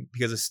saying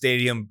because the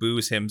stadium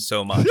boos him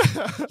so much.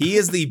 He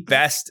is the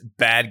best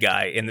bad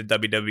guy in the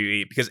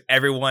WWE because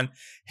everyone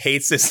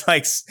hates this,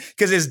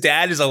 because his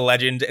dad is a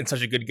legend and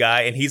such a good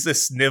guy, and he's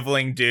this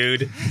sniveling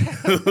dude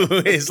who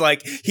is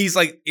he's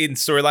in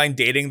storyline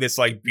dating this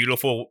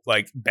beautiful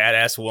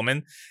badass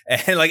woman,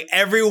 and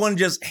everyone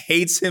just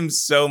hates him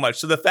so much.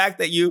 So the fact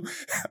that you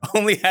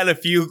only had a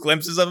few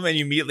glimpses of him and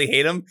you immediately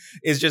hate him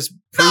is just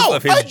proof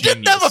of his genius. I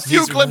didn't have a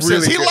few glimpses.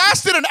 Really he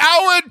lasted an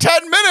hour and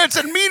 10 minutes,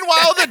 and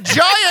meanwhile the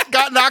Giant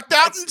got knocked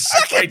out in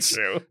seconds.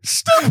 True.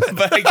 Stupid.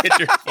 But I get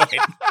your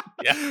point.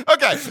 Yeah.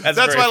 Okay,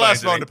 that's my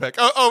last bone to pick.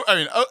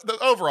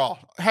 Overall,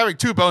 having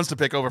 2 bones to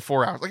pick over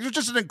 4 hours, it was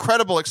just an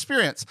incredible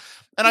experience.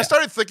 And I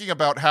started thinking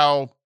about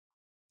how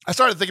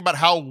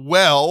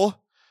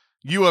well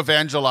you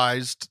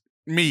evangelized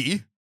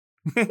me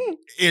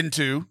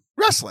into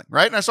wrestling,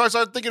 right? And so I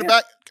started thinking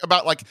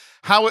about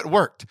how it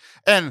worked.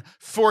 And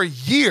for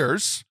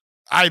years,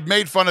 I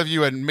made fun of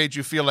you and made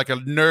you feel like a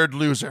nerd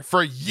loser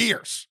for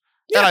years.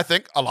 Yeah. And I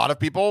think a lot of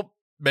people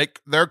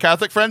make their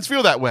Catholic friends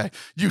feel that way.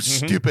 You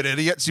stupid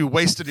idiots. You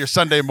wasted your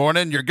Sunday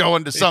morning. You're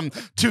going to some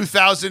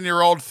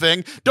 2,000-year-old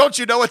thing. Don't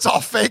you know it's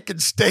all fake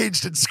and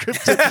staged and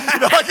scripted?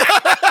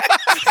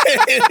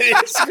 It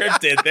is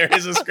scripted. There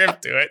is a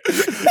script to it.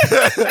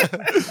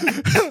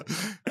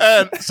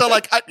 And so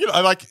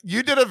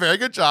you did a very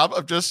good job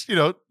of just,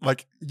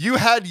 you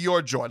had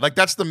your joy.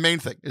 That's the main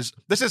thing.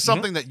 This is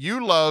something that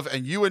you love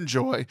and you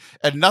enjoy,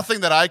 and nothing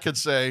that I could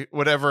say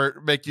would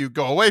ever make you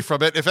go away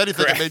from it. If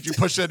anything, Correct. It made you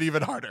push it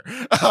even harder.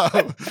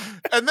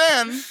 And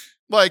then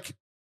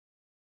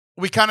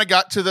we kind of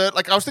got to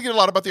I was thinking a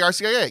lot about the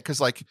RCAA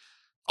because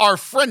our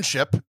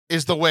friendship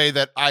is the way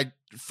that I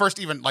first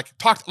even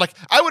talked.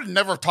 I would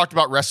never have talked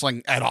about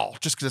wrestling at all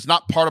just because it's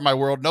not part of my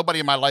world. Nobody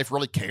in my life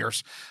really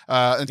cares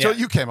until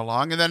you came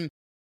along. And then,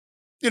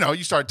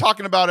 you started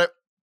talking about it,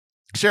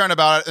 sharing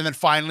about it. And then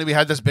finally we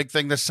had this big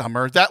thing this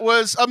summer that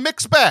was a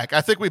mixed bag.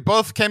 I think we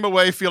both came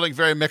away feeling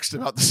very mixed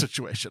about the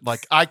situation.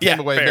 I came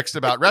away mixed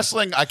about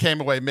wrestling. I came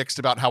away mixed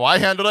about how I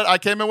handled it. I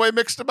came away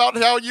mixed about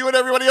how you and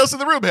everybody else in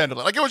the room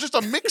handled it. It was just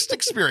a mixed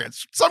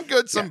experience. Some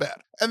good, some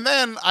bad. And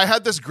then I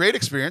had this great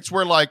experience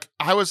where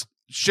I was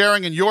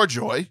sharing in your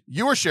joy.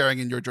 You were sharing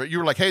in your joy. You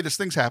were like, hey, this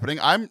thing's happening.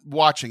 I'm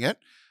watching it.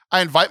 I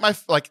invite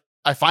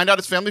I find out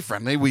it's family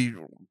friendly.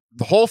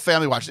 The whole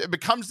family watches it. It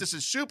becomes this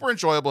super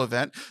enjoyable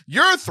event.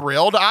 You're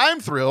thrilled. I'm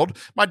thrilled.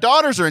 My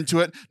daughters are into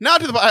it. Now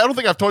I don't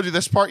think I've told you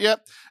this part yet.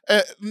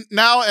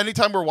 Now,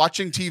 anytime we're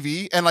watching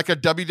TV and a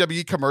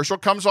WWE commercial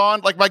comes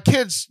on, my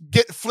kids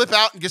flip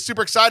out and get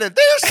super excited.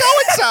 They're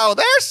so-and-so.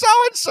 They're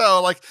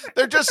so-and-so.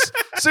 They're just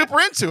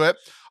super into it.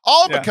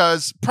 All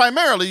because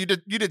primarily you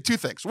did 2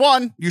 things.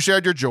 1, you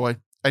shared your joy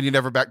and you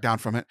never backed down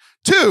from it.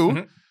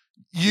 2,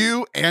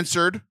 you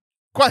answered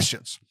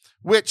questions,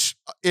 which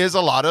is a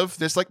lot of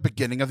this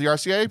beginning of the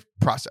RCA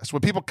process.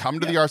 When people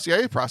come to the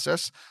RCA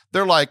process,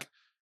 they're like,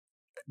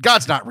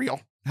 God's not real.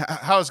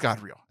 How is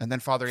God real? And then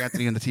Father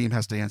Anthony and the team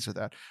has to answer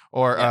that.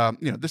 Or,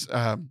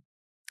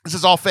 this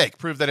is all fake.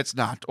 Prove that it's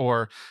not.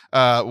 Or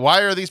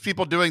why are these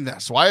people doing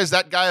this? Why is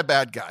that guy a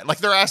bad guy?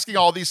 They're asking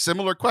all these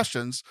similar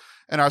questions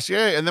in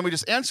RCA, and then we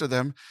just answer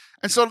them.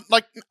 And so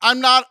I'm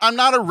not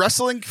a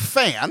wrestling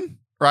fan,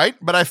 right?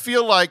 But I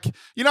feel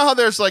how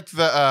there's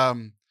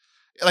the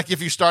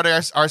if you start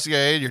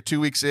RCA, you're 2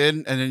 weeks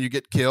in, and then you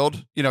get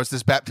killed. It's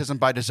this baptism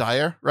by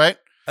desire, right?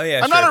 Oh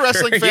yeah, I'm not a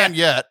wrestling fan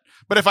yet.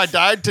 But if I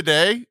died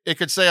today, it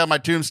could say on my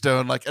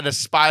tombstone, an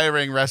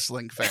aspiring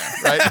wrestling fan,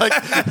 right?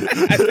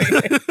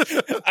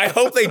 I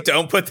hope they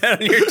don't put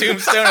that on your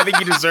tombstone. I think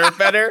you deserve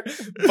better.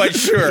 But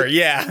sure,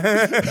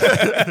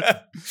 yeah.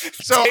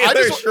 So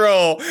Taylor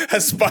Schroll,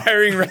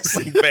 aspiring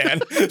wrestling fan,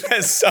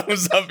 that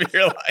sums up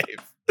your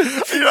life.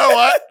 You know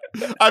what?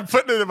 I'm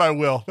putting it in my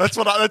will. That's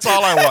all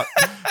I want.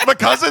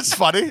 Because it's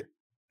funny.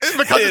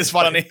 Because it's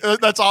funny.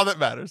 That's all that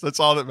matters. That's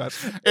all that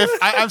matters.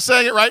 I'm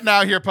saying it right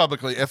now here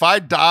publicly. If I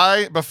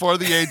die before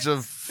the age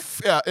of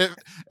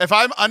if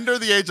I'm under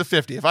the age of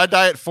 50, if I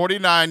die at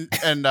 49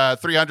 and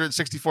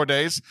 364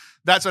 days,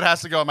 that's what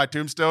has to go on my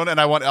tombstone. And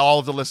I want all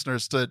of the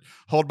listeners to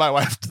hold my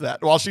wife to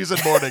that. While she's in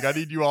mourning, I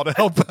need you all to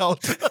help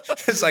out.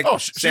 It's like,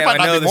 Sam, I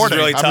know this is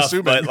really tough,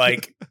 but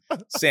like,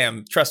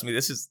 Sam, trust me,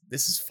 this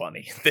is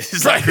funny. This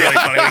is like really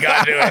funny. We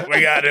gotta do it.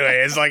 We gotta do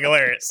it. It's like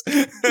hilarious.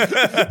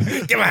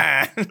 Come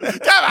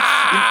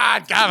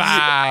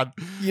on.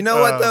 You know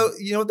what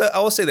though? I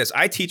will say this.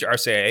 I teach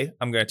RCA.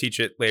 I'm going to teach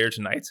it later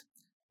tonight.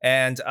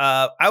 And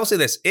I will say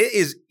this, it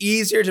is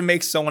easier to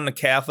make someone a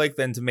Catholic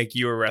than to make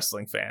you a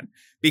wrestling fan.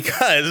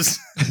 Because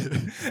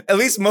at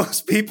least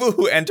most people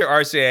who enter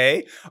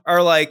RCA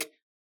are like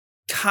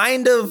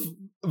kind of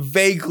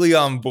vaguely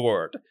on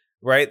board,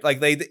 right? Like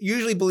they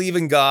usually believe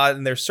in God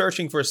and they're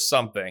searching for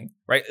something,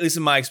 right? At least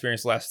in my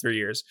experience the last 3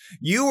 years.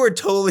 You were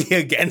totally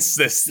against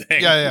this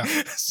thing. Yeah.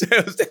 So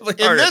it was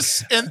definitely harder.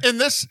 In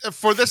this,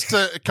 for this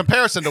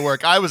comparison to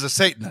work, I was a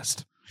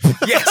Satanist.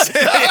 Yes.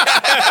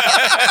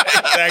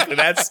 Exactly.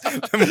 That's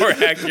the more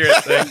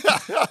accurate thing.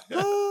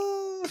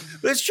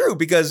 But it's true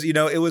because,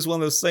 it was one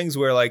of those things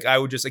where like I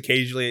would just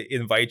occasionally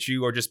invite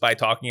you or just by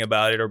talking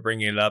about it or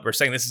bringing it up or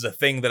saying this is a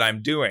thing that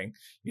I'm doing,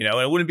 and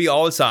it wouldn't be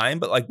all the time,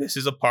 but like this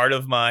is a part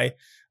of my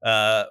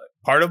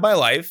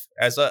life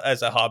as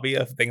a hobby,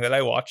 a thing that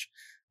I watch.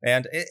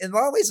 And in a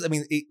lot of ways, I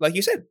mean, like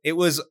you said, it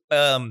was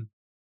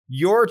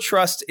your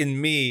trust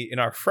in me, in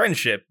our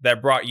friendship,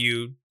 that brought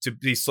you to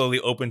be slowly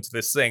open to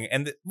this thing.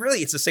 And really,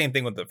 it's the same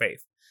thing with the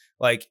faith.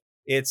 Like,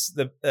 it's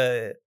the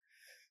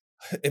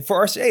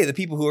for RCA, the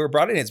people who are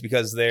brought in, it's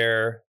because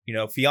their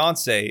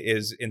fiance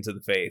is into the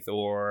faith,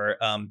 or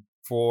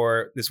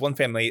for this one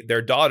family,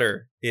 their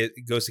daughter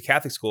goes to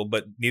Catholic school,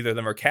 but neither of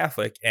them are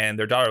Catholic, and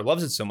their daughter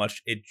loves it so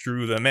much it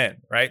drew them in,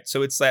 right?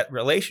 So it's that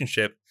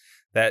relationship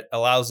that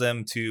allows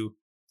them to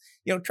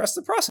trust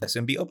the process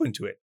and be open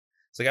to it.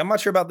 It's like, I'm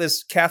not sure about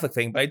this Catholic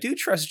thing, but I do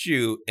trust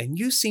you, and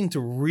you seem to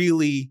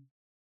really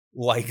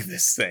like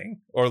this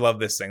thing or love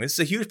this thing. This is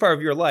a huge part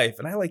of your life,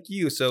 and I like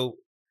you, so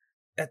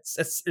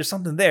that's there's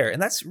something there. And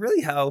that's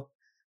really how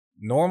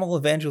normal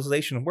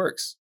evangelization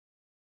works.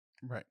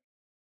 Right.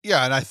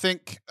 Yeah, and I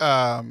think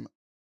I've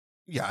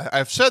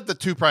said the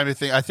two primary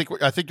things. I think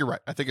you're right.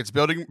 I think it's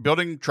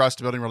building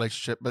trust, building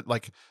relationship, but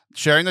like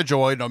sharing the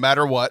joy no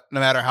matter what, no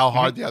matter how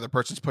hard the other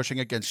person's pushing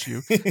against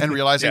you, and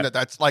realizing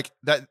that's like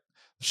that.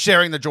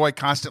 Sharing the joy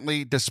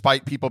constantly,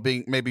 despite people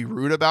being maybe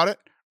rude about it,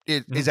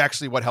 is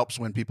actually what helps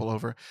win people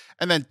over.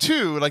 And then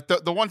two, like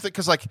the one thing,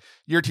 because like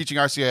you're teaching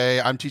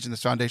RCA, I'm teaching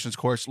this foundations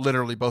course,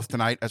 literally both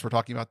tonight as we're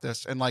talking about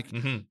this. And like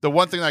the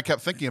one thing that I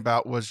kept thinking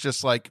about was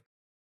just like,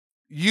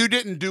 you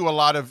didn't do a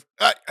lot of,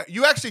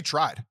 you actually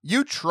tried.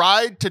 You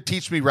tried to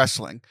teach me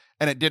wrestling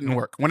and it didn't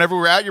work. Whenever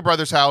we were at your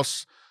brother's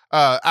house,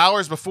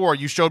 hours before,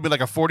 you showed me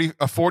like a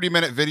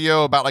 40-minute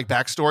video about like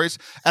backstories,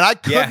 and I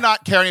could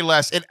not care any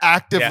less. It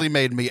actively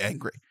made me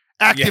angry.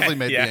 Made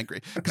me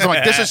angry because I'm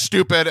like, this is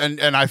stupid,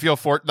 and I feel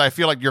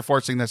like you're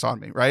forcing this on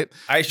me, right?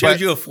 I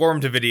showed you a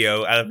formed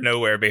video out of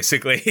nowhere,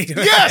 basically.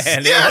 Yes,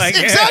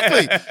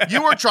 exactly.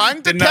 You were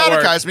trying to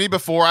catechize me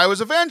before I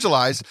was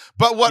evangelized,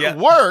 but what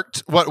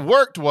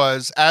worked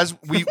was as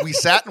we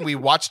sat and we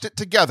watched it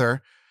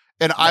together,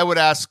 and I would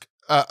ask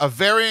a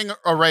varying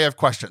array of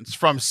questions,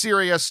 from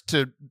serious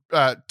to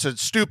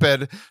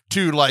stupid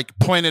to like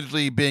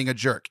pointedly being a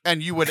jerk,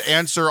 and you would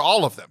answer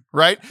all of them,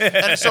 right?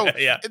 And so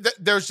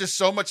there's just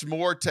so much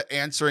more to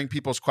answering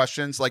people's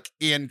questions, like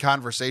in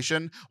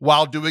conversation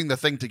while doing the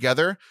thing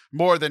together,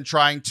 more than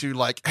trying to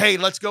like, hey,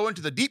 let's go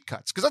into the deep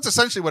cuts, because that's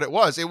essentially what it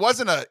was. It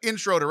wasn't an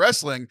intro to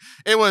wrestling.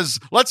 It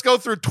was, let's go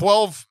through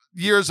 12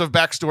 years of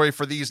backstory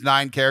for these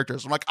 9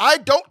 characters. I'm like, I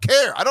don't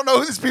care. I don't know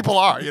who these people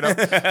are,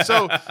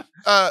 So,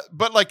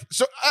 but like,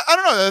 so I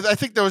don't know. I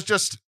think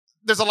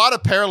there's a lot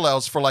of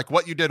parallels for like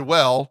what you did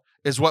well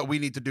is what we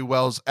need to do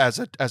well as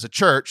a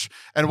church,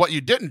 and what you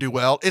didn't do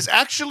well is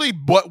actually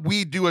what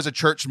we do as a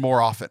church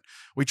more often.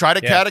 We try to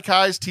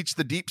catechize, teach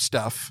the deep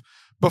stuff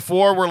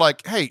before we're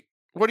like, hey,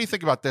 what do you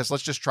think about this?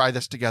 Let's just try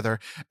this together.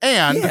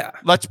 And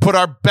let's put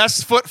our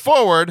best foot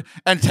forward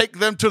and take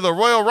them to the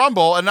Royal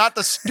Rumble, and not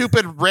the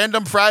stupid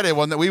random Friday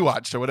one that we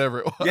watched or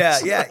whatever it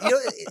was. Yeah.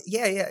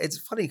 It's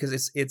funny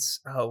because it's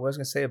what I was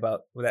going to say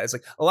about that. It's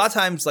like a lot of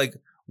times, like,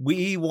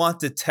 we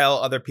want to tell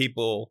other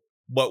people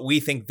what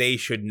we think they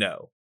should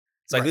know.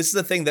 It's like, this is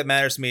the thing that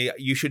matters to me.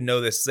 You should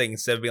know this thing,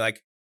 instead of being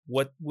like,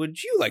 what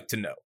would you like to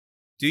know?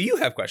 Do you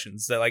have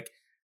questions that like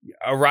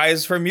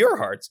arise from your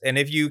hearts? And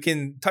if you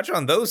can touch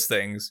on those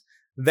things,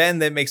 then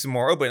that makes them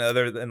more open,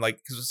 other than like,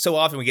 because so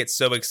often we get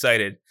so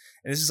excited.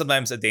 And this is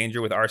sometimes a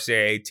danger with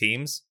RCAA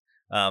teams,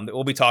 that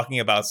we'll be talking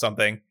about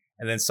something,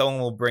 and then someone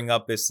will bring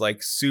up this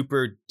like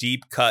super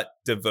deep cut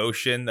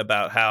devotion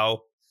about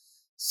how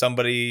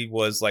somebody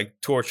was like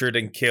tortured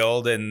and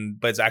killed,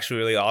 but it's actually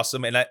really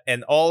awesome.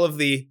 And all of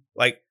the,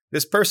 like,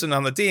 this person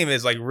on the team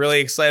is like really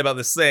excited about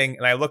this thing.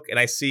 And I look and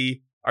I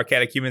see our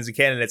catechumens and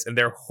candidates, and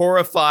their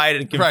horrified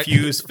and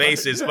confused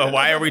faces. But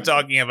why are we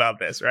talking about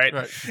this, right?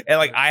 And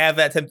like I have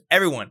that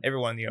everyone,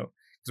 because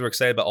we're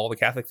excited about all the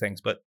Catholic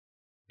things, but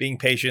being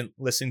patient,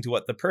 listening to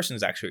what the person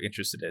is actually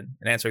interested in,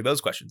 and answering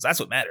those questions. That's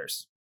what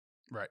matters.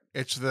 Right.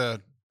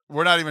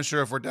 We're not even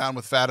sure if we're down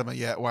with Fatima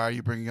yet. Why are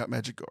you bringing up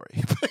Medjugorje?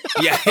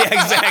 yeah,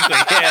 exactly.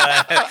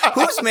 Yeah.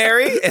 Who's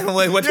Mary? And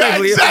like, what do we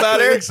believe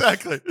about her?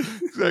 Exactly.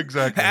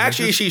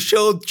 Actually, she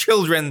showed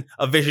children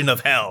a vision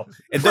of hell.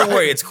 And don't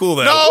worry, it's cool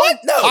though. No, what?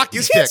 No, hockey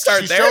you sticks. can't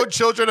start she there. showed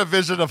children a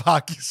vision of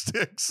hockey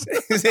sticks.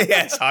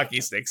 Yes, hockey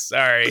sticks.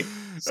 Sorry.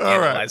 All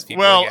right.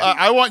 Well,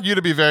 I want you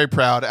to be very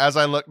proud. As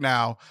I look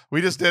now,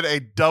 we just did a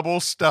double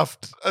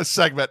stuffed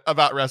segment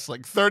about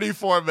wrestling,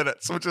 34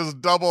 minutes, which is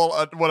double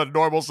what a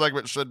normal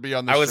segment should be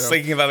on the show. I was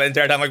thinking about it the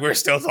entire time, like we're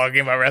still talking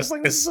about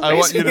wrestling. This is amazing. I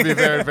want you to be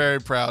very, very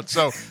proud.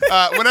 So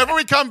whenever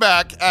we come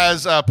back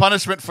as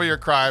punishment for your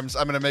crimes,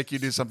 I'm going to make you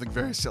do something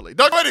very silly.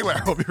 Don't go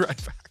anywhere. We'll be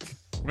right back.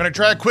 We're going to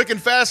try a quick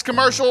and fast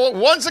commercial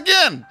once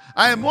again.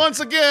 I am once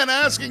again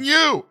asking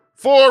you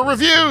for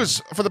reviews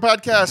for the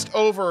podcast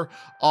over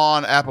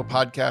on Apple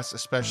Podcasts,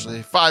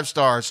 especially 5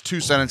 stars,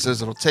 2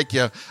 sentences. It'll take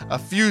you a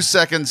few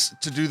seconds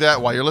to do that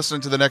while you're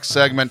listening to the next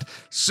segment.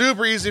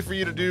 Super easy for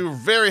you to do.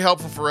 Very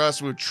helpful for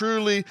us. We would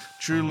truly,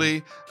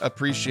 truly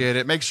appreciate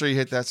it. Make sure you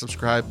hit that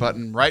subscribe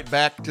button. Right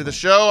back to the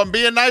show. I'm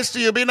being nice to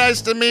you. Be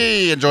nice to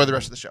me. Enjoy the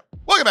rest of the show.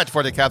 Welcome back to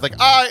Forte Catholic.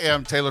 I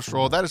am Taylor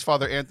Stroll. That is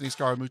Father Anthony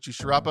Scaramucci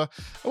Sciarappa.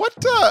 What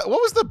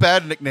was the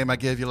bad nickname I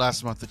gave you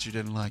last month that you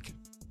didn't like?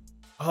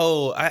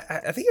 Oh, I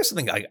think it was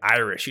something like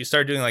Irish. You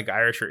started doing like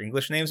Irish or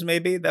English names,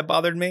 maybe that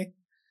bothered me.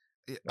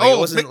 Like, it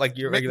wasn't like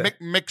your regular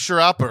Mick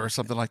Sciarappa or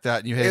something like that.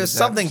 And you hated it was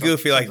something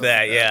goofy like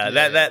that. Yeah,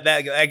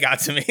 that got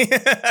to me.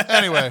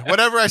 Anyway,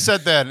 whatever I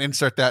said then,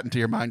 insert that into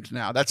your mind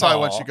now. That's how I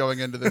want you going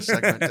into this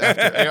segment.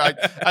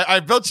 I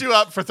built you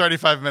up for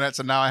 35 minutes,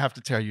 and now I have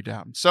to tear you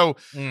down. So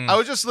I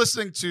was just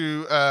listening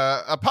to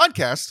a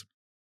podcast.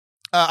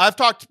 I've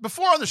talked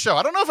before on the show.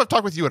 I don't know if I've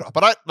talked with you at all,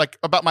 but I like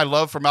about my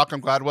love for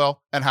Malcolm Gladwell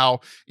and how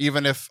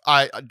even if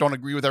I don't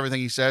agree with everything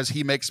he says,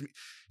 he makes me,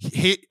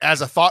 as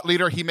a thought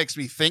leader, he makes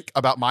me think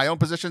about my own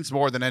positions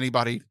more than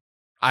anybody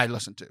I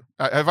listen to.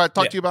 Have I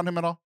talked to you about him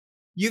at all?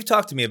 You've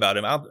talked to me about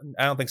him. I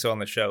don't think so on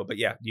the show, but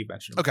yeah, you've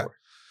mentioned him before.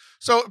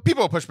 So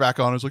people push back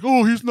on it. It's like,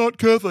 oh, he's not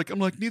Catholic. I'm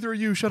like, neither are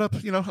you. Shut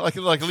up. You know, like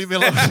leave me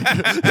alone.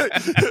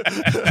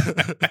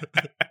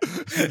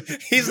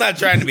 He's not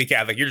trying to be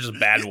Catholic. You're just a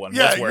bad one.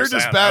 Yeah, you're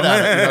just bad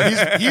at it.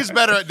 You know, he's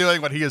better at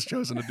doing what he has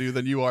chosen to do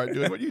than you are at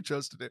doing what you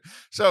chose to do.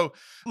 So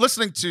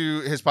listening to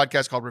his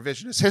podcast called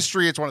Revisionist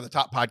History, it's one of the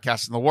top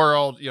podcasts in the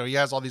world. You know, he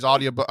has all these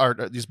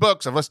these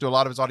books. I've listened to a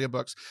lot of his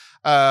audiobooks.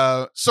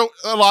 So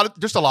a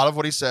lot of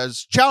what he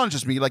says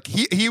challenges me. Like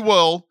he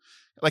will.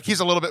 Like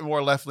he's a little bit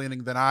more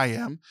left-leaning than I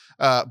am,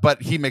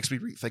 but he makes me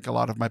rethink a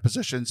lot of my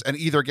positions and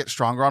either get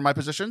stronger on my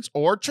positions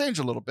or change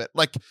a little bit.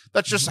 Like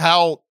that's just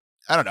how,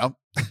 I don't know.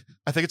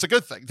 I think it's a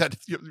good thing that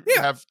you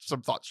have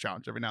some thoughts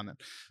challenged every now and then.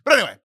 But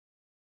anyway,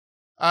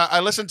 I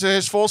listened to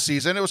his full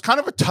season. It was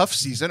kind of a tough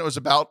season. It was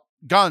about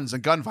guns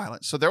and gun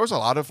violence. So there was a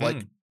lot of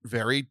like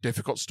very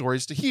difficult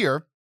stories to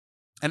hear.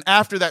 And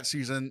after that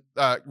season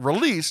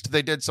released,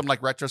 they did some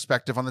like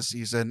retrospective on the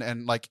season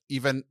and like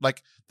even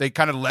like they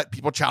kind of let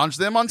people challenge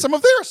them on some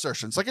of their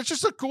assertions. Like it's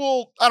just a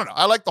cool, I don't know.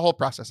 I like the whole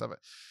process of it.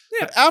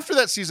 Yeah. But after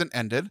that season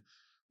ended,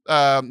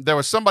 there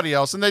was somebody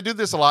else, and they do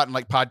this a lot in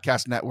like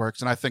podcast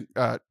networks. And I think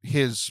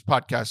his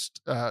podcast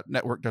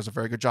network does a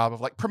very good job of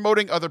like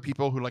promoting other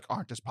people who like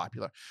aren't as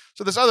popular.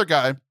 So this other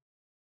guy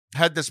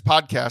had this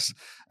podcast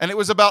and it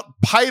was about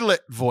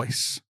pilot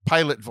voice.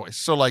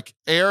 So like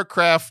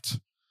aircraft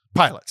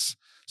pilots.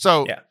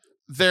 So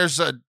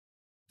there's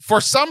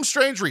for some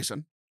strange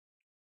reason,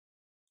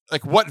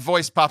 like what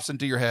voice pops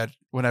into your head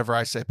whenever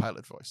I say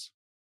pilot voice?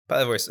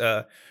 Pilot voice.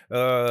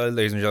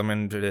 Ladies and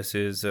gentlemen, this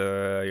is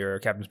your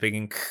captain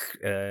speaking,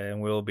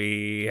 and we'll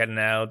be heading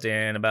out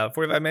in about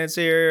 45 minutes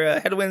here.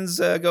 Headwinds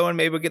going.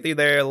 Maybe we'll get you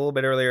there a little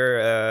bit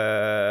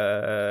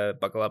earlier.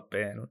 Buckle up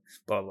and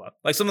blah, blah, blah.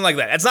 Like something like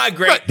that. It's not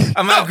great. Right.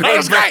 I'm not a great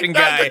impression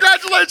guy.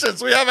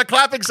 Congratulations. We have a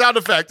clapping sound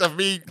effect of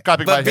me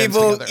clapping my hands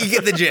together. But people, you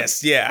get the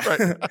gist. Yeah.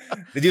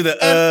 They do the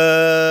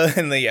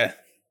and the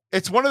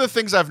It's one of the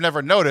things I've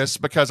never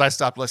noticed because I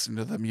stopped listening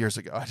to them years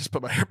ago. I just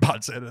put my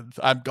AirPods in and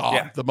I'm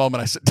gone the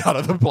moment I sit down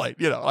on the plane.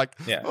 You know, like,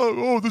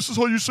 oh, this is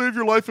how you save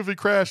your life if you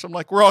crash. I'm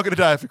like, we're all going to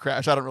die if we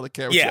crash. I don't really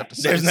care what you have to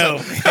say. There's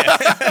no.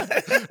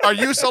 Are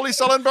you Sully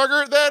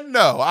Sullenberger? Then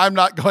no, I'm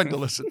not going to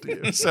listen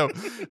to you. So,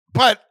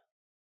 but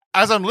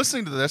as I'm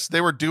listening to this,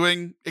 they were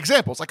doing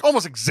examples, like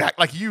almost exact,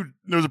 like there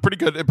was a pretty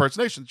good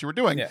impersonation that you were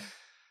doing. Yeah.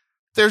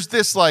 There's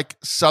this like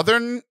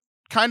Southern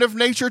kind of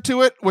nature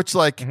to it, which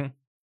like,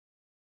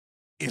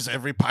 is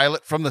every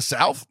pilot from the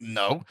South?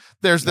 No.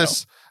 There's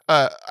this,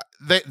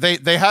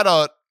 they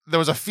had there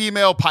was a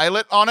female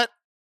pilot on it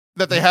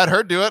that they had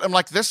her do it. I'm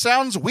like, this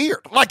sounds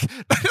weird. Like,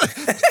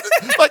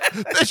 like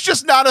it's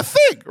just not a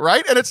thing.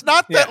 Right. And it's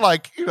not that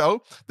like, you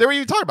know, they were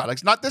even talking about, like,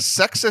 it's not this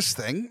sexist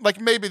thing.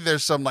 Like maybe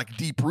there's some like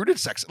deep rooted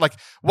sex. Like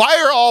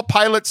why are all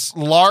pilots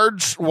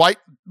large,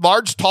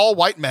 tall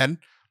white men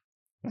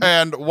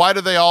And why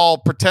do they all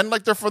pretend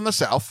like they're from the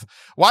South?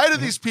 Why do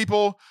these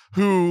people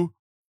who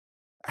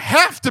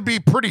have to be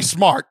pretty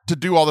smart to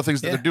do all the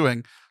things that they're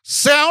doing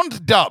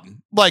sound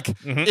dumb? Like,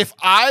 if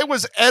I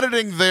was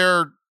editing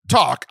their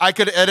talk, I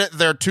could edit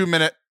their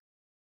 2-minute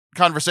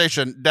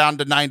conversation down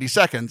to 90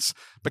 seconds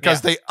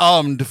because they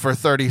ummed for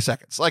 30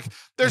 seconds. Like,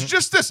 there's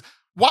just this,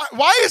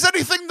 why is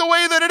anything the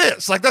way that it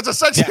is? Like, that's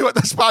essentially what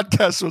this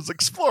podcast was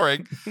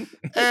exploring.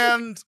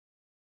 And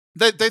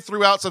they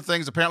threw out some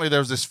things. Apparently there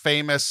was this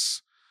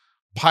famous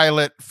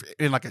pilot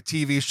in like a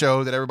TV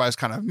show that everybody's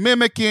kind of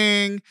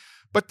mimicking.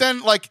 But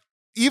then, like,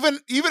 even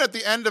at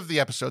the end of the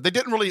episode,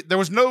 there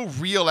was no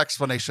real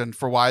explanation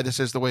for why this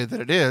is the way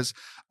that it is,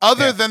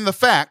 other than the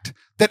fact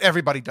that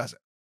everybody does it.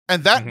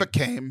 And that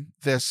became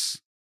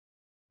this,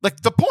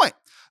 like, the point.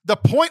 The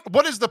point,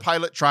 what is the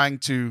pilot trying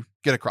to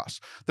get across?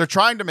 They're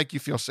trying to make you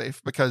feel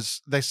safe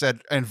because they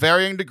said in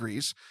varying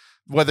degrees,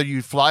 whether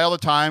you fly all the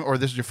time or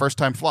this is your first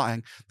time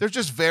flying, there's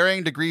just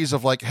varying degrees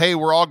of like, hey,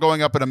 we're all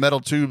going up in a metal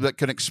tube that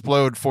can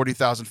explode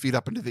 40,000 feet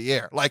up into the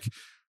air. Like,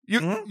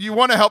 you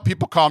want to help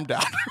people calm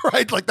down,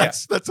 right? Like,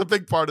 that's a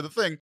big part of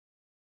the thing.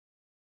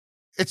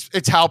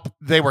 It's how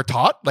they were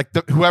taught. Like,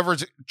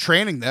 whoever's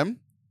training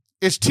them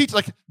is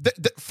like,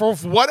 for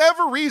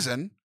whatever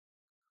reason,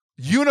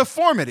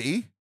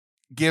 uniformity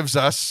gives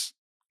us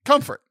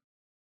comfort.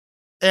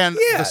 And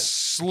the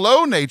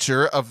slow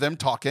nature of them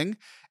talking,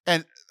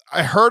 and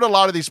I heard a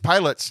lot of these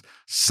pilots,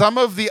 some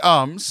of the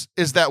ums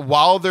is that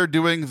while they're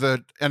doing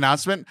the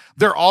announcement,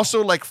 they're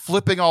also like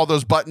flipping all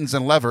those buttons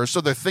and levers.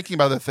 So they're thinking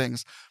about other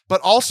things.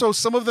 But also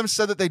some of them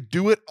said that they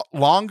do it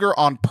longer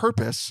on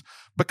purpose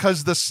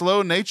because the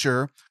slow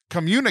nature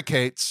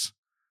communicates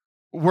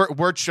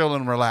we're chill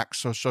and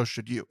relaxed, so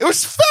should you. It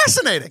was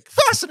fascinating.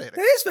 Fascinating.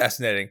 It is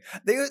fascinating.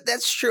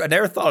 That's true. I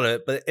never thought of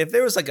it, but if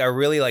there was like a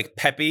really like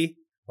peppy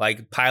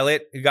like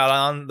pilot who got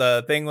on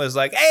the thing was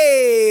like,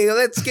 hey,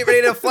 let's get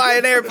ready to fly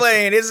an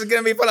airplane. This is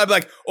going to be fun. I'd be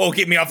like, oh,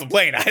 get me off the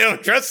plane. I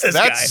don't trust this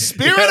guy. That's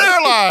Spirit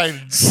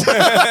Airlines.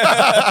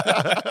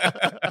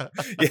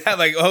 Yeah,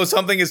 like, oh,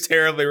 something is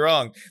terribly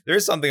wrong.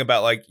 There's something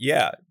about like,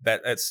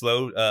 that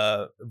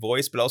slow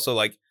voice, but also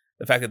like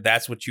the fact that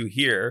that's what you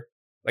hear.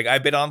 Like,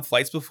 I've been on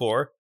flights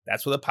before.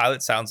 That's what a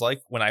pilot sounds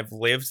like when I've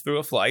lived through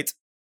a flight.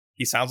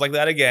 He sounds like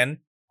that again.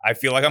 I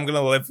feel like I'm going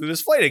to live through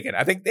this flight again.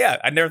 I think,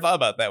 I never thought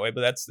about it that way,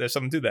 but there's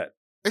something to that.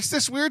 It's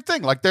this weird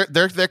thing. Like,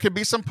 there could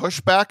be some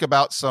pushback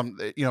about some,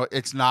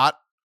 it's not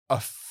a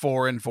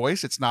foreign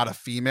voice. It's not a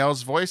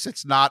female's voice.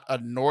 It's not a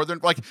northern,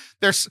 like,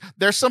 there's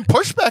some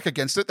pushback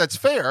against it. That's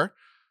fair.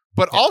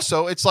 But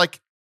also it's like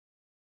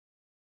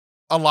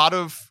a lot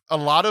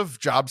of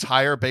jobs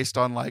hire based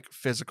on like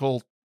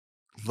physical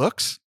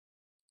looks.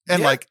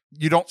 And like,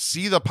 you don't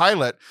see the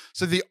pilot.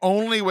 So the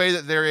only way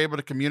that they're able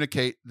to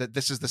communicate that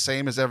this is the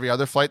same as every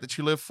other flight that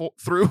you live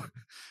through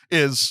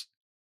is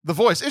the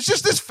voice. It's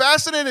just this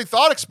fascinating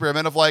thought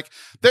experiment of like,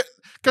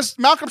 because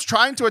Malcolm's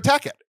trying to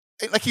attack it.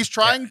 Like, he's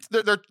trying,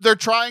 they're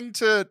trying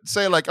to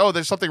say like, oh,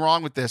 there's something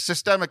wrong with this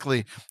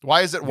systemically.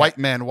 Why is it white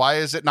men? Why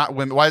is it not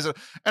women? Why is it?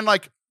 And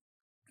like,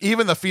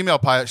 even the female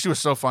pilot, she was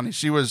so funny.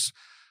 She was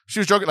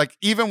joking, like,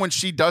 even when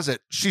she does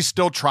it, she's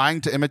still trying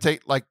to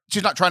imitate, like,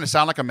 she's not trying to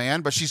sound like a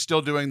man, but she's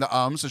still doing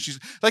the So she's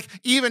like,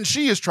 even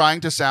she is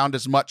trying to sound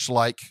as much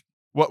like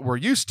what we're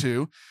used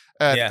to.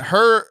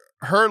 Her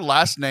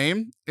last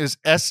name is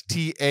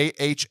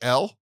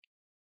Stahl.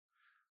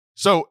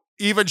 So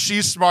even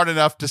she's smart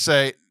enough to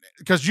say,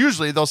 because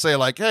usually they'll say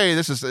like, hey,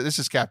 this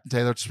is Captain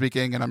Taylor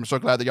speaking, and I'm so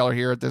glad that y'all are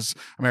here at this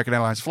American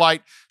Airlines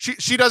flight.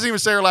 She doesn't even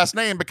say her last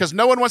name because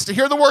no one wants to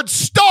hear the word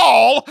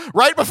stall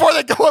right before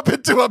they go up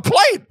into a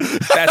plane.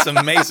 That's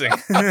amazing.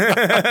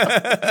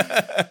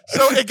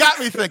 So it got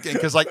me thinking,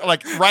 because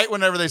like right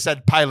whenever they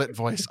said pilot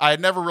voice, I had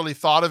never really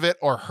thought of it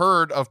or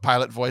heard of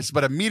pilot voice,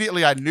 but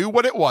immediately I knew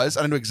what it was.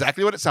 I knew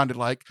exactly what it sounded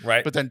like.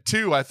 Right. But then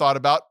two, I thought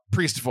about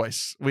priest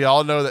voice. We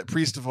all know that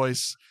priest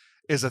voice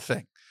is a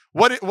thing.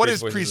 What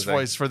is priest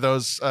voice for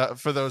those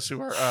who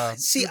are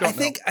see? I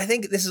think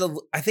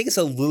it's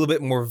a little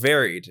bit more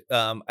varied.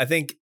 I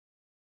think,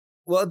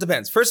 well, it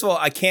depends. First of all,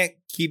 I can't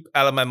keep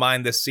out of my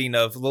mind this scene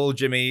of little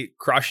Jimmy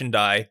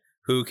Croshendie,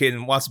 who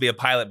wants to be a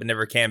pilot but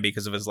never can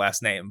because of his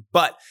last name.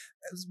 But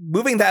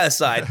moving that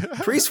aside,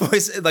 priest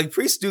voice, like,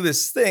 priests do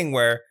this thing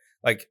where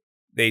like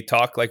they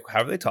talk like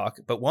however they talk,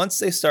 but once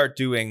they start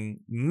doing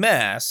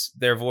mass,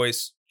 their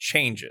voice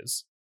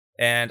changes.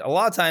 And a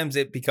lot of times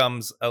it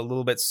becomes a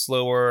little bit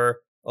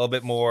slower, a little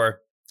bit more,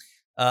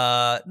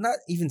 not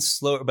even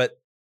slower, but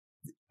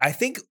I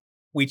think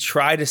we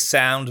try to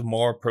sound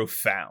more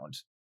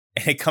profound,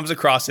 and it comes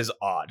across as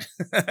odd.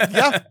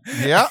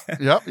 Yeah.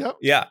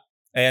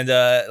 And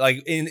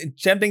like in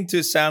attempting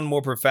to sound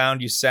more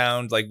profound, you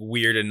sound like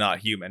weird and not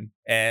human.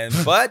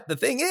 But the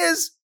thing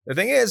is,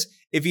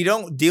 if you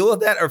don't deal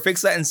with that or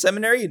fix that in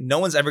seminary, no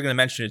one's ever going to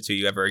mention it to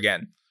you ever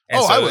again. And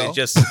I will.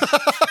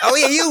 Oh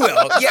yeah, you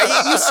will.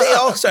 Yeah, you say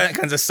all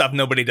kinds of stuff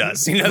nobody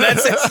does. You know,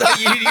 that's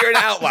you're an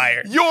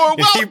outlier. You're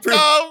welcome.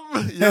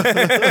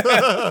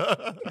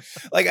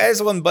 Like, I had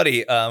one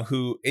buddy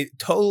who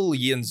total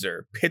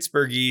Yinzer,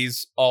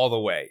 Pittsburghese all the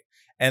way,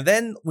 And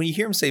then when you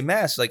hear him say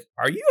mass, like,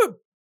 are you a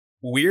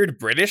weird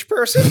British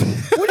person?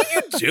 What are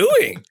you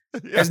doing?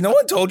 Yeah. Has no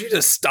one told you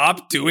to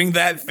stop doing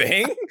that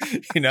thing?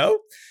 And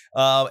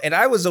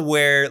I was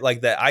aware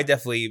like that. I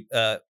definitely,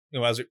 I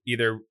was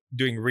either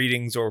doing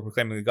readings or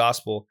proclaiming the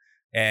gospel.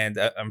 And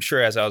I'm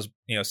sure as I was,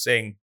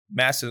 saying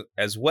mass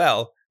as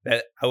well,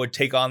 that I would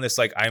take on this,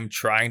 like, I'm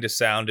trying to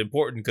sound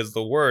important because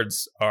the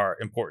words are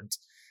important.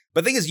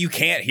 But the thing is, you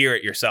can't hear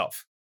it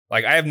yourself.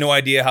 Like, I have no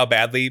idea how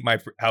bad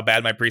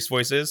my priest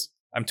voice is.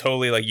 I'm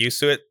totally like used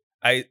to it.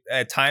 I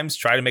at times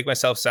try to make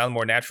myself sound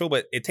more natural,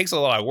 but it takes a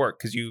lot of work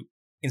because you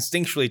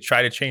instinctually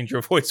try to change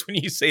your voice when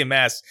you say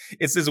mass.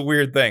 It's this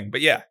weird thing.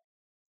 But yeah.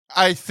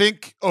 I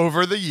think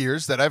over the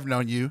years that I've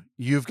known you,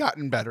 you've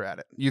gotten better at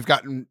it.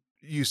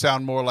 You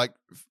sound more like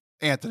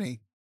Anthony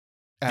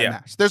at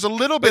mass. There's a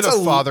little bit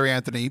of Father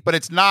Anthony, but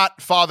it's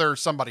not Father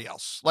somebody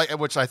else,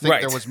 which I think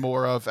there was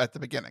more of at the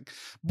beginning,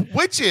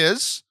 which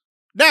is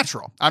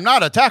natural. I'm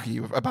not attacking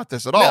you about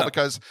this at all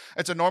because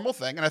it's a normal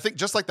thing. And I think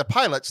just like the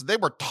pilots, they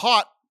were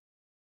taught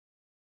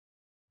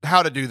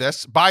how to do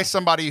this by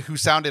somebody who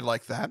sounded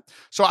like that.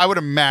 So I would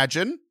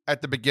imagine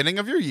at the beginning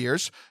of your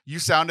years, you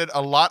sounded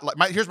a lot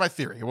like here's my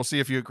theory. We'll see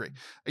if you agree.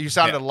 You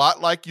sounded a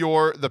lot like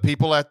the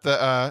people at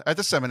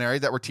the seminary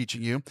that were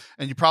teaching you.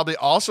 And you probably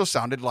also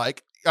sounded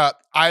like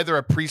either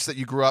a priest that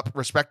you grew up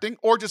respecting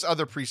or just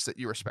other priests that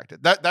you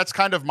respected. That's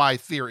kind of my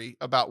theory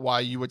about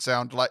why you would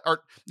sound like,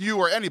 or you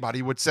or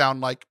anybody would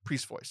sound like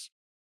priest voice.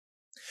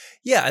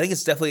 Yeah, I think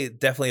it's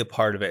definitely a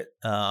part of it.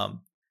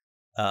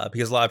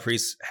 Because a lot of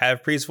priests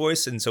have priest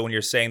voice. And so when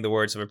you're saying the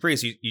words of a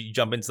priest, you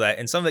jump into that.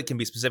 And some of it can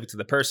be specific to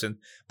the person.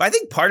 But I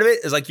think part of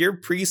it is like your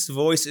priest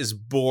voice is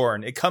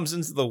born. It comes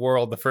into the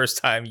world the first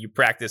time you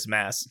practice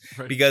mass.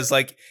 Right. Because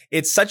like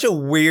it's such a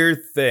weird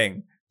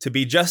thing to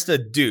be just a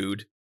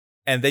dude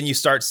and then you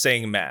start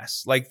saying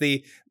mass. Like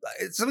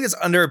it's something that's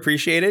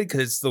underappreciated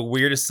because it's the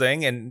weirdest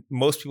thing and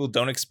most people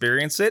don't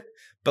experience it.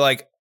 But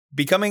like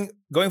going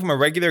from a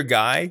regular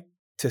guy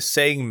to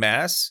saying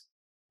mass,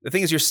 the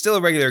thing is, you're still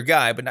a regular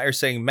guy, but now you're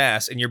saying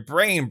mass, and your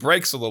brain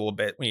breaks a little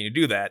bit when you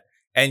do that,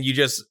 and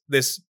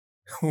this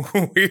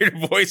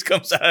weird voice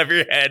comes out of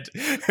your head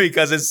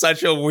because it's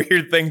such a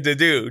weird thing to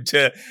do.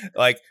 To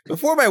like,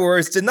 before my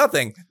words did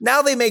nothing.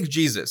 Now they make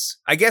Jesus.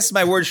 I guess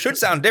my words should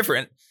sound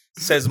different,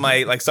 says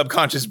my like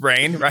subconscious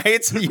brain,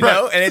 right? You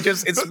know, and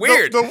it's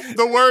weird.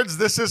 The words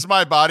 "This is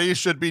my body"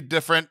 should be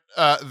different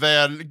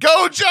than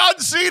 "Go John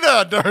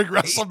Cena" during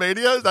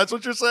WrestleMania. That's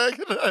what you're saying.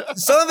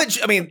 Some of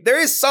it, I mean, there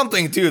is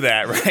something to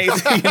that, right?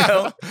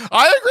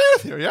 I agree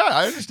with you. Yeah,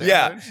 I understand.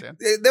 Yeah, I understand.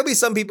 There'll be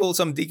some people,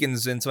 some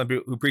deacons, and some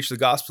people who preach the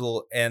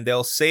gospel, and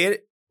they'll say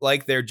it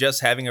like they're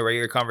just having a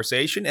regular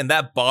conversation, and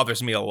that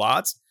bothers me a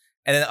lot.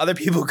 And then other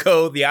people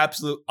go the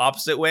absolute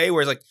opposite way,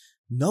 where it's like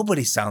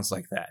nobody sounds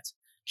like that.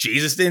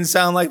 Jesus didn't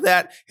sound like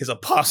that. His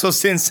apostles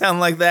didn't sound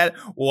like that.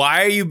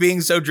 Why are you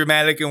being so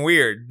dramatic and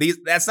weird?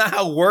 That's not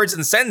how words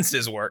and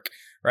sentences work,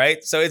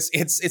 right? So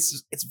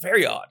it's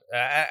very odd.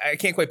 I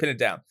can't quite pin it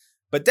down,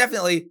 but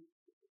definitely,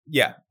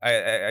 yeah,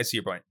 I see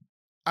your point.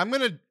 I'm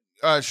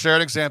gonna share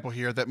an example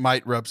here that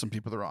might rub some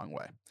people the wrong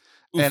way,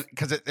 and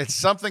because it's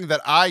something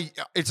that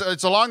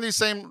it's along these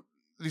same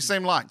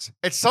lines.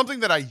 It's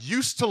something that I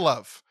used to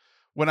love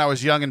when I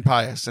was young and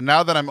pious, and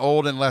now that I'm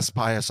old and less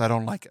pious, I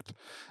don't like it.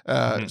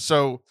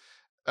 So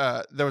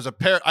there was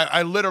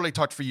I literally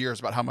talked for years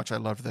about how much I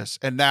loved this,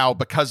 and now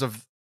because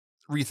of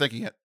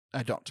rethinking it,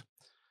 I don't.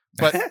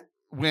 But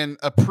when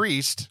a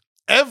priest,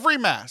 every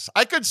mass,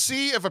 I could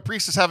see if a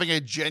priest is having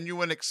a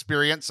genuine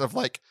experience of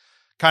like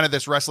kind of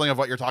this wrestling of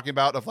what you're talking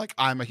about, of like,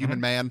 I'm a human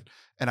man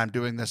and I'm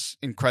doing this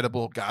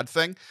incredible God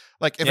thing.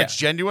 Like if it's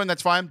genuine,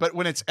 that's fine. But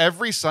when it's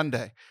every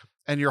Sunday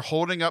and you're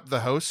holding up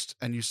the host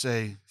and you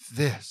say,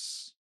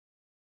 "This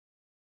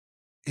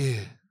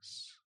is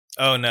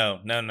no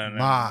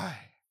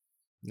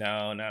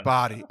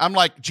body." I'm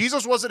like,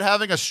 Jesus wasn't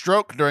having a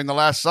stroke during the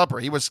Last Supper.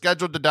 He was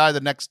scheduled to die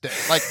the next day.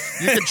 Like,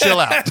 you can chill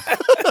out.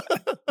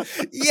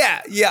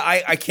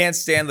 I can't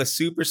stand the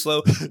super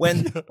slow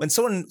when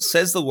someone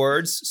says the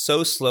words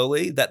so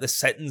slowly that the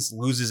sentence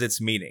loses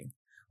its meaning.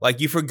 Like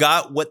you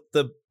forgot what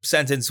the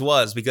sentence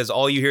was because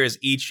all you hear is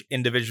each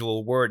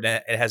individual word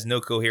and it has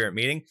no coherent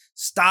meaning.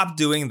 Stop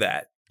doing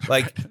that.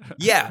 Like,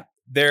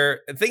 the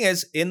thing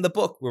is, in the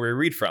book where we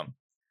read from,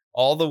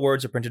 all the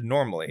words are printed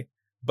normally,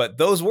 but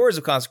those words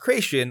of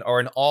consecration are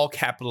in all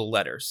capital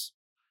letters.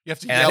 You have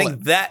to yell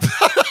it. That,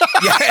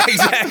 yeah,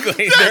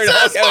 exactly.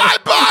 This is my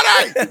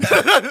body!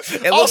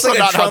 It looks like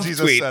a Trump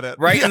tweet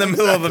right in the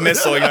middle of the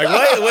missile. You're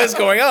like, what is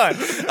going on?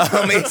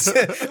 So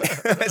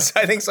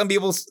I think some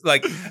people,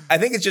 like, I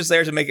think it's just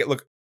there to make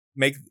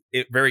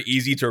it very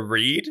easy to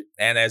read.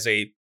 And as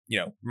a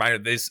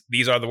reminder,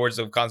 these are the words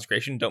of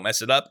consecration. Don't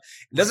mess it up.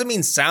 It doesn't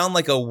mean sound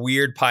like a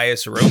weird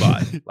pious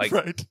robot. Like,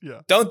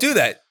 Don't do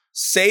that.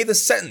 Say the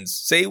sentence.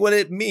 Say what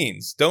it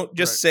means. Don't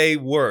just say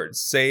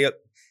words.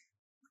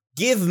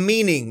 Give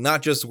meaning,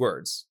 not just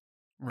words.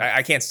 Right.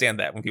 I can't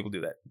stand that when people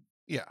do that.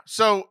 Yeah.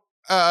 So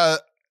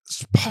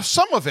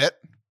some of it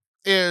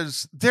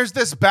is there's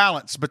this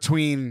balance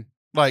between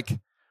like,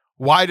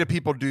 why do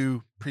people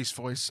do priest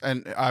voice,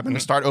 and I'm going to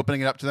start opening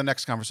it up to the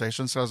next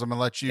conversation. So I'm going to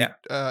let you,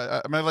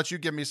 I'm going to let you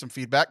give me some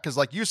feedback because,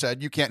 like you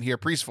said, you can't hear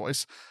priest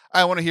voice.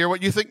 I want to hear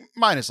what you think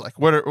mine is like.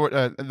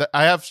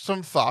 I have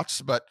some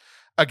thoughts, but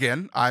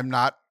again, I'm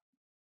not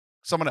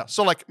someone else.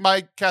 So like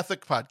my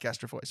Catholic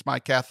podcaster voice, my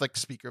Catholic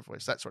speaker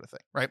voice, that sort of thing,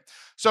 right?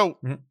 So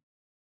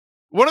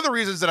one of the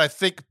reasons that I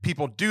think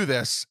people do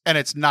this, and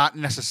it's not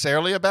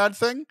necessarily a bad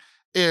thing,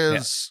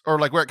 is or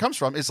like where it comes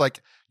from is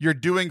like you're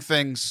doing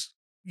things.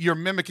 You're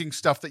mimicking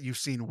stuff that you've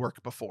seen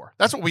work before.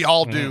 That's what we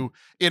all do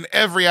in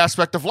every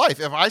aspect of life.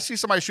 If I see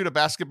somebody shoot a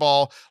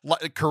basketball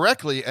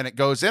correctly and it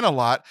goes in a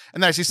lot,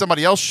 and then I see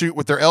somebody else shoot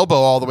with their elbow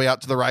all the way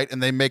out to the right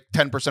and they make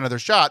 10% of their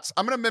shots,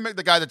 I'm going to mimic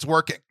the guy that's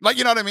working. Like,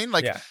 you know what I mean?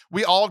 Like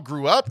we all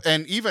grew up,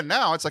 and even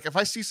now it's like, if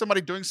I see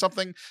somebody doing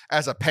something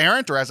as a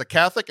parent or as a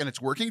Catholic and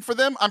it's working for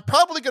them, I'm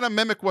probably going to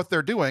mimic what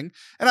they're doing.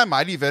 And I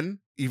might even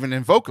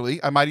in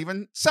vocally, I might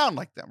even sound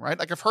like them, right?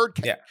 Like I've heard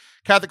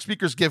Catholic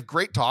speakers give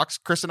great talks.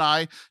 Chris and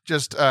I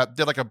just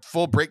did like a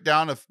full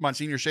breakdown of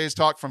Monsignor Shea's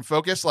talk from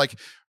Focus. Like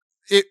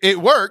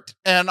it worked,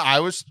 and I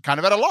was kind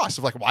of at a loss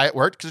of like why it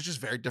worked, because it's just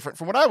very different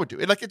from what I would do.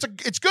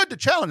 It's good to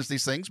challenge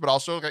these things, but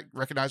also like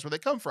recognize where they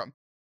come from.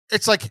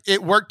 It's like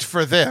it worked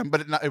for them,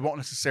 but it won't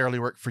necessarily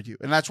work for you.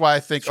 And that's why I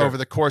think over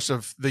the course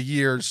of the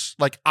years,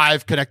 like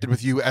I've connected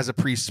with you as a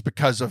priest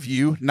because of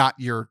you, not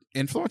your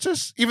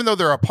influences, even though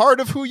they're a part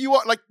of who you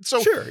are. Like,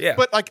 so,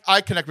 but like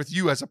I connect with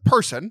you as a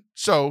person.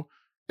 So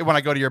when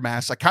I go to your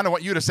mass, I kind of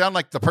want you to sound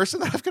like the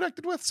person that I've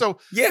connected with. So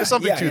there's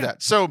something to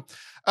that. So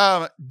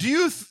do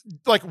you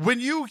like when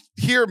you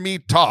hear me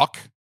talk,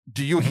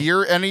 do you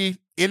hear any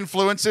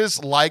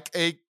influences like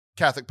a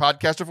Catholic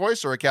podcaster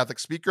voice or a Catholic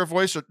speaker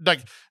voice, or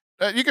like,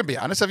 you can be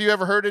honest. Have you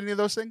ever heard any of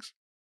those things?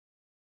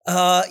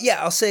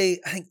 I'll say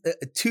I think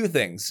two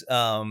things.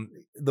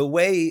 The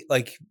way,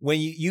 like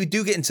when you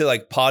do get into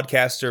like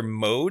podcaster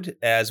mode,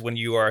 as when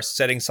you are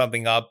setting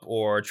something up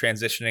or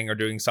transitioning or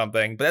doing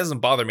something, but that doesn't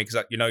bother me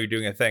because you're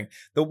doing a thing.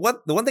 The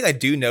one thing I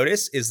do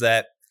notice is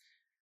that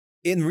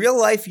in real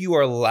life you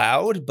are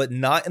loud, but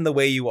not in the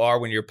way you are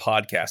when you're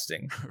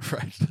podcasting.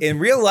 Right. In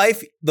real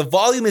life, the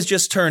volume is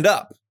just turned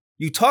up.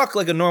 You talk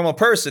like a normal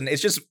person.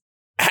 It's just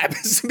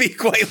happens to be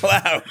quite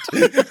loud,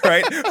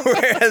 right?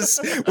 Whereas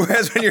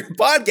when you're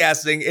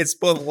podcasting, it's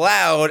both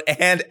loud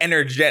and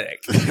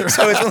energetic.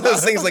 So it's one of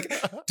those things like,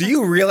 do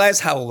you realize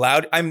how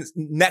loud I'm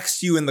next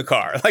to you in the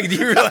car? Like, do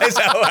you realize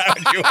how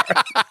loud you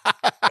are?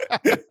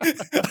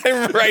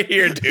 I'm right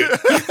here, dude.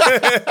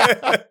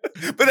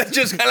 But that's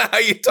just kind of how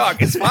you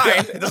talk. It's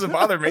fine. It doesn't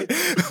bother me.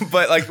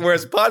 But like,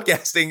 whereas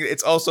podcasting,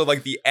 it's also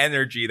like the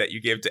energy that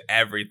you give to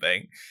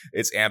everything.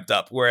 It's amped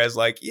up. Whereas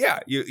like,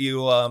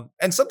 you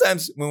and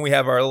sometimes when we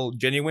have our little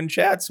genuine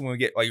chats, when we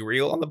get like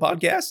real on the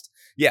podcast,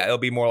 it'll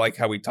be more like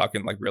how we talk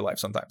in like real life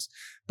sometimes.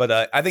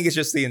 But I think it's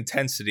just the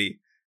intensity.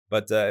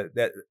 But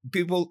that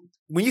people,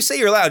 when you say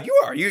you're loud, you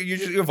are.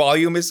 Your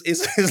volume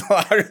is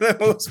louder than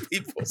most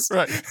people's.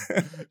 Right.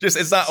 Just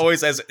it's not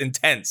always as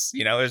intense.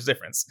 There's a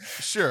difference.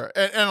 Sure,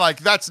 and like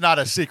that's not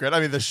a secret. I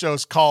mean, the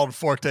show's called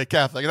Forte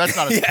Catholic, and that's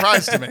not a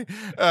surprise to me.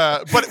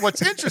 But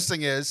what's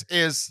interesting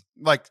is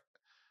like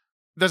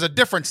there's a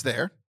difference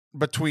there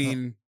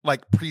between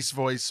like priest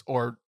voice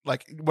or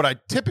like what I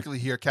typically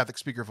hear Catholic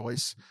speaker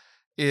voice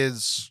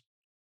is.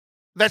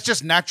 That's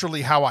just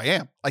naturally how I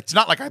am. Like, it's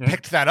not like I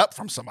picked that up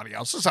from somebody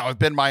else. This is how I've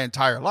been my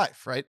entire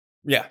life, right?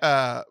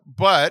 Yeah.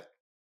 But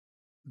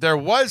there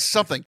was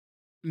something.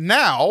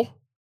 Now,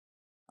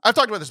 I've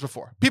talked about this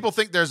before. People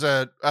think there's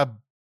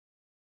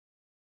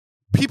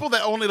people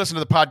that only listen to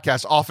the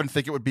podcast often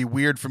think it would be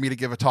weird for me to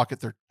give a talk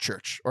at their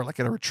church or like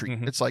at a retreat.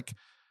 It's like,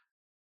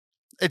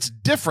 it's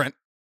different,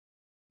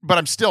 but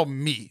I'm still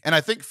me. And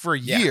I think for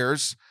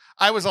years,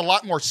 I was a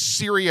lot more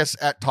serious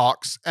at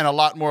talks and a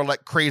lot more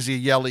like crazy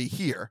yelly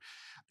here.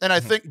 And I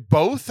think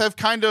both have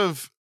kind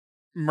of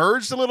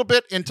merged a little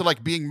bit into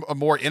like being a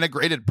more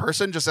integrated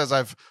person, just as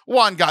I've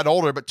one gotten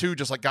older, but two,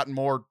 just like gotten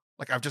more,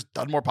 like I've just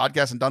done more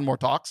podcasts and done more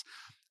talks.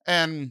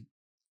 And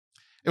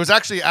it was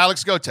actually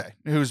Alex Gote,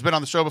 who's been on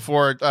the show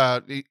before.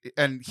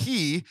 And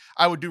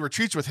I would do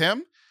retreats with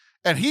him,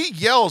 and he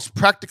yells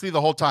practically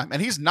the whole time.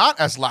 And he's not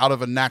as loud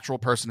of a natural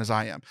person as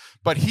I am,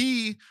 but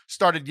he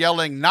started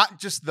yelling, not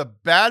just the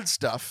bad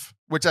stuff,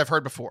 which I've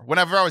heard before.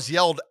 Whenever I was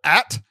yelled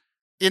at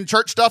in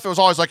church stuff, it was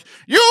always like,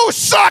 you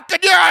suck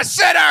and you're a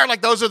sinner.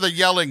 Like those are the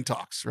yelling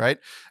talks, right?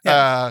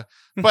 Yeah.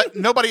 But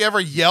nobody ever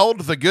yelled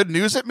the good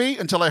news at me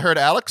until I heard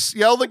Alex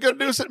yell the good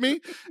news at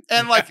me.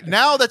 And like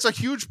now that's a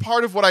huge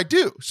part of what I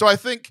do. So I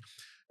think,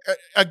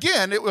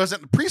 again, it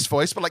wasn't priest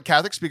voice, but like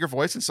Catholic speaker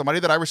voice and somebody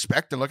that I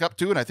respect and look up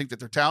to. And I think that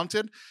they're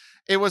talented.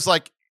 It was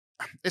like,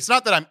 it's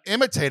not that I'm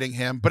imitating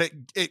him, but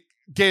it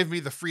gave me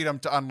the freedom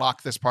to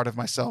unlock this part of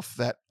myself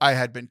that I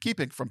had been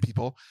keeping from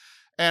people.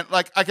 And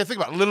like, I can think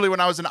about it. Literally when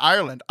I was in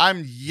Ireland,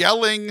 I'm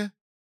yelling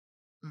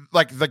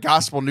like the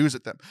gospel news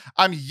at them.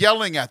 I'm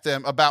yelling at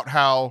them about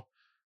how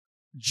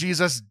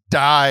Jesus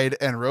died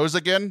and rose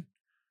again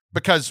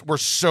because we're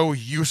so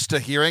used to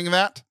hearing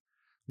that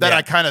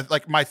I kind of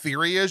like, my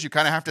theory is you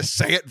kind of have to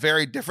say it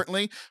very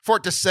differently for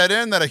it to set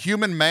in that a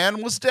human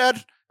man was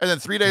dead And then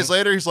 3 days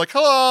later, he's like,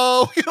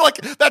 hello. Like,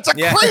 that's a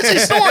crazy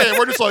story. And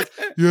we're just like,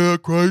 yeah,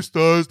 Christ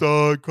does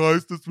die.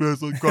 Christ is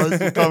risen.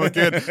 Christ will come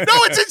again. No,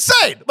 it's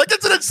insane. Like,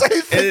 it's an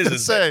insane thing to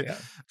say. Yeah.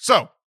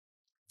 So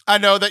I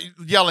know that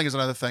yelling is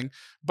another thing,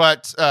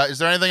 but is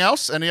there anything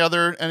else? Any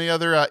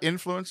other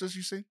influences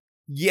you see?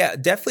 Yeah,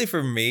 definitely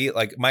for me,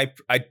 like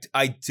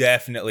I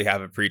definitely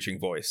have a preaching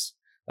voice.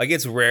 Like,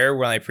 it's rare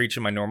when I preach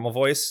in my normal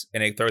voice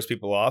and it throws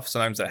people off.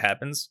 Sometimes that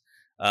happens.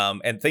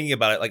 And thinking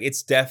about it, like,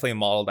 it's definitely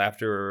modeled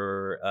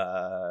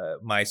after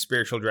my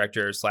spiritual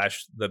director /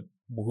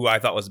 who I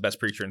thought was the best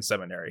preacher in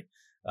seminary,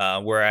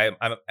 where I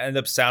end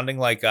up sounding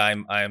like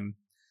I'm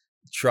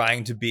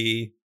trying to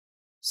be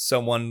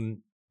someone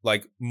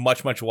like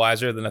much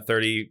wiser than a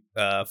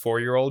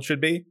 34-year-old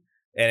should be,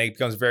 and it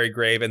becomes very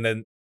grave. And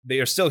then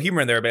there's still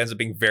humor in there, but it ends up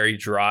being very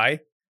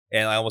dry.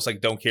 And I almost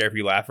like don't care if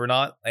you laugh or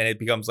not, and it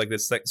becomes like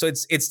this. Like, so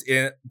it's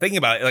thinking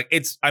about it, like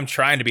I'm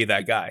trying to be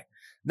that guy.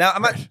 Now,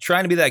 I'm not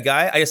trying to be that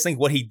guy. I just think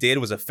what he did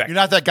was effective.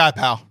 You're not that guy,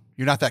 pal.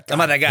 You're not that guy. I'm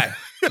not that guy.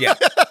 Yeah.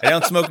 I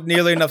don't smoke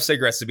nearly enough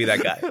cigarettes to be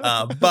that guy.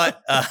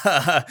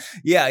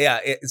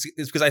 It's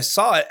because I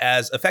saw it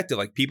as effective.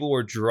 Like, people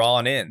were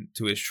drawn in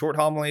to his short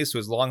homilies, to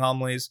his long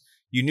homilies.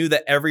 You knew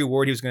that every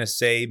word he was going to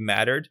say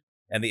mattered,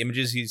 and the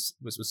images he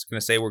was going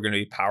to say were going to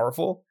be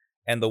powerful.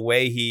 And the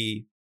way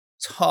he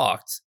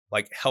talked,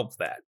 like, helped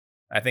that.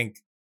 I think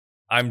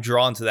I'm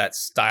drawn to that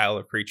style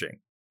of preaching.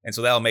 And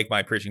so that'll make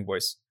my preaching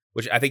voice,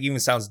 which I think even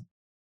sounds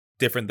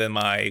different than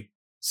my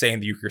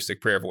saying the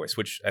Eucharistic prayer voice,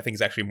 which I think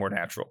is actually more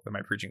natural than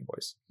my preaching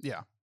voice.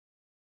 Yeah.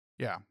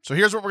 Yeah. So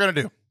here's what we're going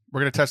to do.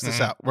 We're going to test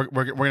this out. We're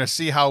going to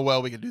see how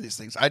well we can do these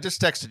things. I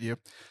just texted you.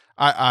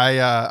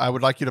 I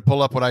would like you to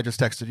pull up what I just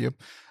texted you.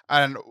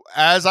 And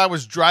as I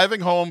was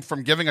driving home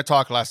from giving a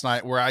talk last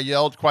night where I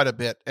yelled quite a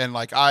bit, and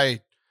like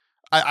I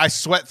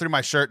sweat through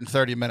my shirt in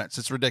 30 minutes.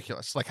 It's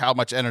ridiculous, like how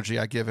much energy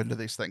I give into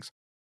these things.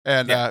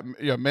 And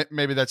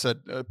maybe that's a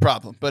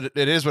problem, but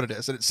it is what it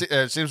is, and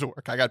it seems to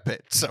work. I got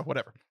paid, so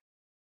whatever.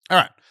 All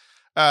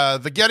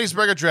right, the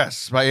Gettysburg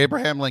Address by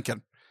Abraham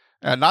Lincoln.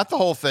 Not the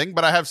whole thing,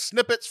 but I have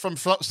snippets from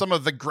some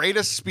of the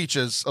greatest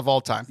speeches of all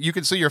time. You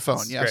can see your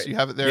phone. Yes, great. You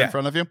have it there in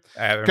front of you.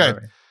 I have it in front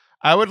of me.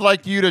 I would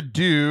like you to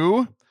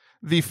do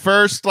the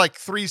first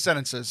 3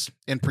 sentences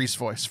in priest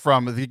voice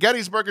from the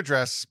Gettysburg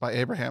Address by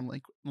Abraham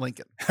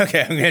Lincoln.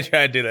 Okay, I'm going to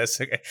try to do this.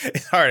 Okay,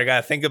 it's hard. I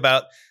got to think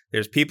about,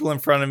 there's people in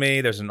front of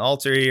me. There's an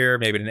altar here,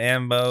 maybe an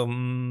ambo.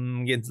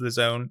 Get into the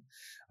zone.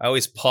 I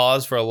always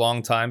pause for a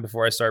long time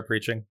before I start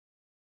preaching,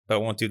 but I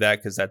won't do that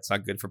because that's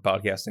not good for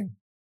podcasting.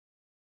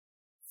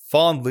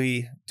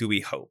 Fondly do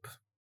we hope.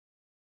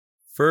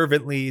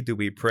 Fervently do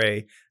we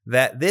pray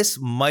that this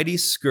mighty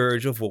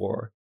scourge of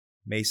war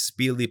may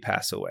speedily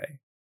pass away.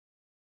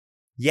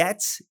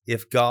 Yet,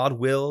 if God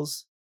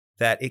wills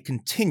that it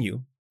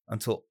continue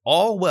until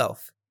all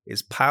wealth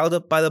is piled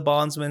up by the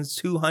bondsman's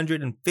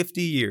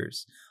 250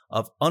 years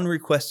of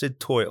unrequested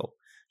toil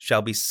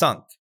shall be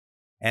sunk,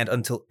 and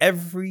until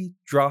every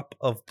drop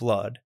of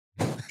blood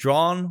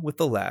drawn with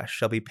the lash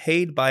shall be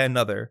paid by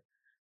another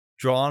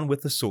drawn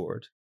with the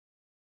sword.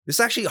 This is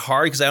actually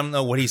hard because I don't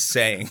know what he's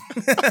saying.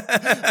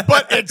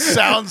 But it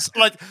sounds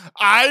like,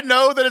 I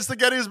know that it's the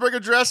Gettysburg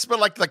Address, but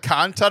like the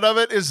content of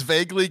it is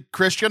vaguely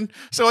Christian.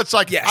 So it's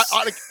like, yes.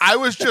 I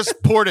was just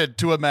ported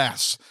to a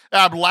mass.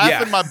 I'm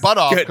laughing my butt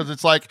off because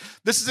it's like,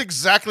 this is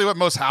exactly what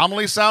most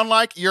homilies sound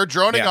like. You're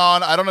droning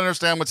on. I don't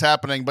understand what's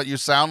happening, but you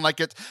sound like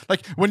it.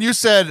 Like when you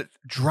said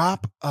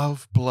drop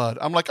of blood,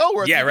 I'm like, oh,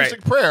 we're at the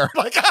music prayer.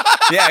 Like,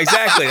 yeah,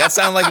 exactly. That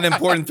sounded like an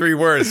important 3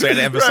 words. So I had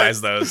to emphasize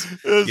those.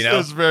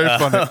 It's very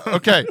funny.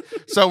 Okay.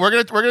 So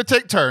we're gonna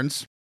take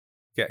turns.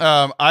 Okay.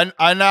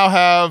 I now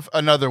have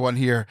another one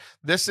here.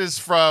 This is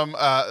from.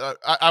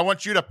 I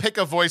want you to pick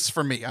a voice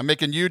for me. I'm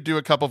making you do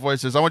a couple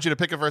voices. I want you to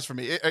pick a verse for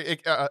me.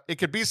 It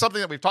could be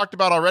something that we've talked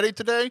about already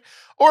today,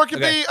 or it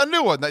could be a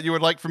new one that you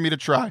would like for me to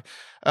try.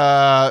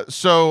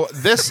 So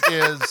this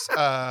is.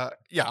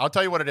 I'll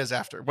tell you what it is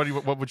after.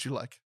 What would you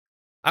like?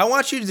 I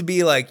want you to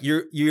be like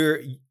your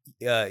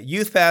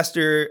youth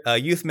pastor,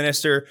 youth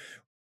minister,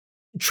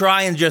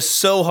 trying just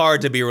so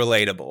hard to be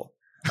relatable.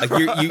 Like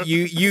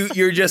you're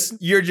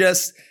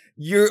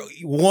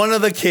one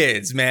of the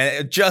kids,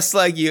 man, just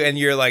like you, and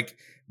you're like,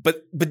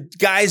 but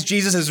guys,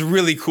 Jesus is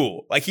really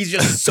cool. Like he's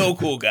just so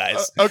cool,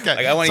 guys. Okay,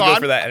 like I want to go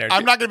for that energy.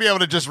 I'm not gonna be able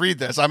to just read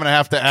this. I'm gonna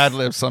have to ad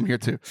lib some here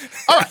too.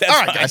 All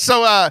right, guys.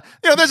 So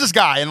there's this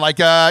guy, and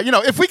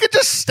if we could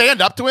just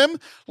stand up to him,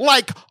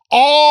 like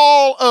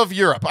all of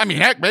Europe, I mean,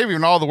 heck, maybe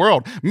even all the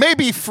world, may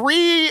be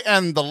free,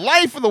 and the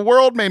life of the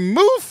world may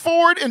move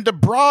forward into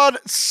broad,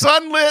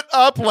 sunlit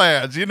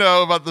uplands. You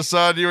know about the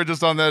sun. You were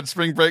just on that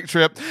spring break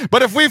trip.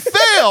 But if we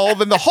fail,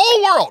 then the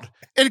whole world,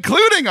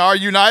 including our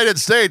United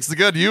States, the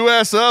good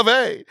US of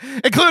A,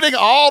 including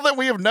all that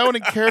we have known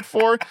and cared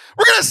for,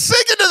 we're going to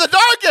sink into the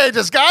dark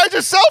ages, guys.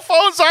 Your cell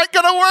phones aren't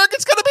going to work.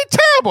 It's going to be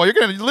terrible. You're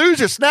going to lose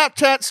your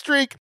Snapchat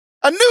streak.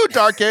 A new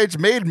dark age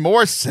made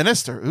more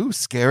sinister. Ooh,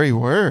 scary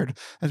word.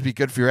 That'd be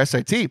good for your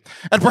SAT.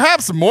 And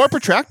perhaps more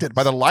protracted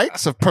by the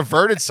likes of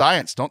perverted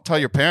science. Don't tell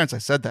your parents I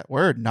said that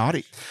word.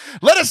 Naughty.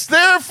 Let us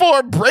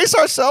therefore brace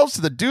ourselves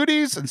to the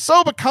duties and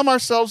so become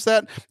ourselves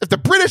that if the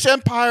British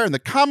Empire and the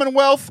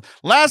Commonwealth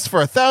last for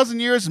 1,000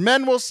 years,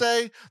 men will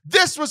say,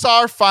 this was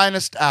our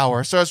finest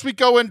hour. So as we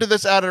go into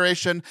this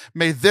adoration,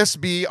 may this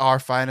be our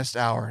finest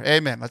hour.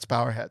 Amen. Let's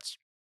bow our heads.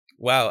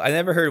 Wow, I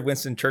never heard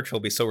Winston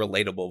Churchill be so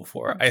relatable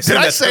before. Did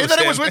I say that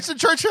it was Winston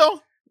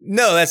Churchill?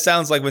 No, that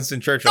sounds like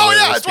Winston Churchill. Oh,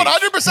 yeah, it's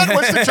 100%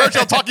 Winston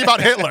Churchill talking about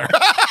Hitler.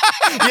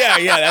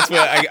 yeah, that's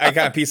what I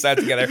kind of pieced that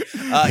together.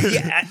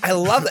 I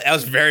love that. That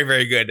was very,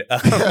 very good.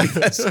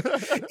 Because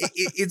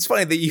it's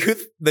funny.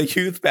 The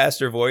youth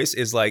pastor voice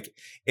is like,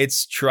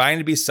 it's trying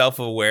to be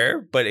self-aware,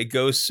 but it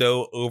goes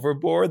so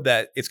overboard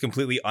that it's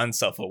completely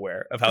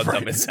unself-aware of how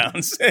dumb it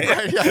sounds.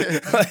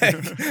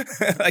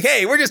 Like,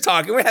 hey, we're just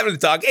talking. We're having a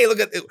talk. Hey,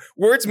 look at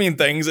words mean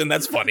things, and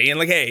that's funny. And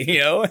like, hey,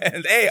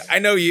 and hey, I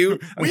know you.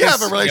 We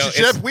have a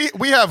relationship.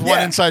 We have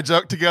one inside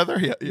joke together.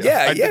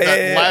 Yeah.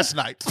 Last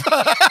night.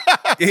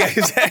 Yeah,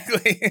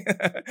 exactly.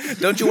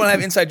 Don't you want to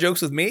have inside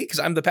jokes with me? Because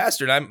I'm the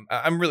pastor and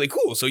I'm really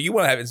cool. So you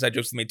want to have inside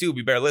jokes with me too.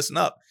 We better listen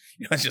up.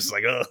 It's just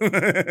like, oh.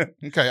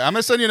 Okay, I'm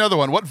gonna send you another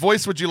one. What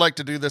voice would you like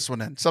to do this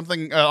one in?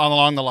 Something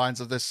along the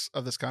lines of this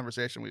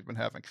conversation we've been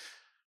having.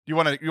 You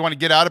want to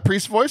get out of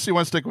priest voice? Or you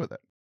want to stick with it?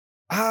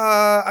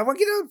 I want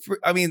to get out.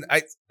 I mean,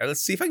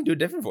 let's see if I can do a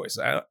different voice.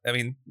 I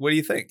mean, what do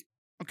you think?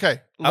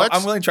 Okay,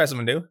 I'm willing to try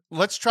something new.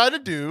 Let's try to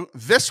do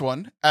this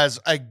one as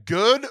a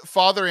good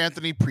Father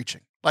Anthony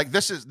preaching. Like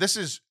this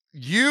is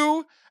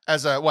you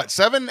as a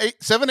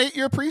 7-8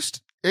 year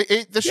priest?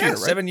 8 this year, right?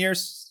 7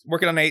 years,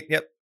 working on 8.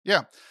 Yep.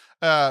 Yeah.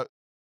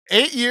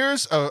 8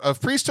 years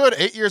of priesthood,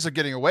 8 years of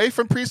getting away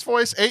from priest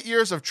voice, 8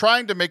 years of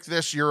trying to make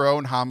this your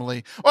own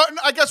homily. Well,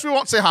 I guess we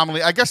won't say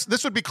homily. I guess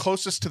this would be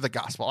closest to the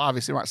gospel.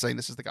 Obviously, we're not saying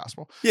this is the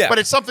gospel. Yeah. But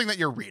it's something that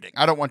you're reading.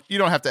 You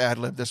don't have to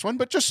ad-lib this one,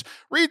 but just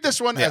read this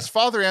one as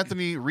Father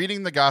Anthony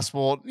reading the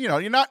gospel.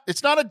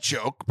 It's not a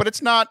joke, but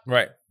it's not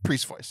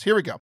priest voice. Here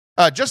we go.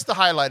 Just the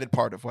highlighted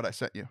part of what I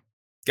sent you.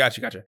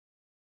 Gotcha.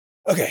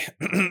 Okay.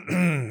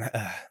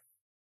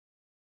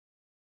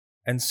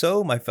 And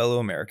so, my fellow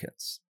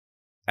Americans,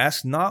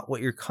 ask not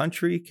what your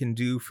country can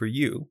do for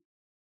you.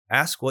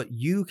 Ask what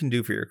you can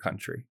do for your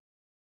country.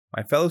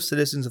 My fellow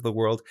citizens of the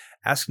world,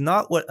 ask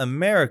not what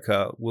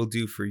America will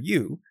do for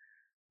you,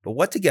 but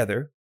what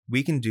together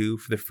we can do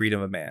for the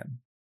freedom of man.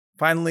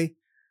 Finally,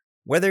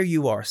 whether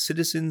you are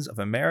citizens of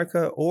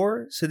America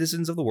or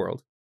citizens of the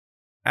world,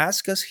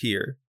 ask us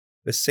here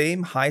the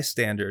same high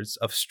standards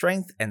of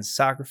strength and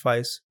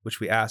sacrifice which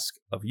we ask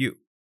of you.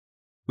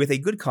 With a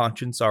good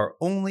conscience, our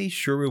only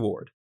sure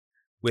reward,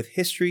 with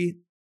history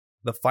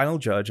the final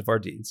judge of our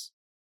deeds,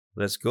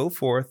 let us go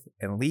forth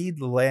and lead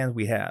the land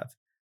we have,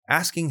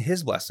 asking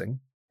his blessing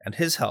and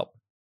his help,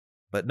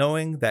 but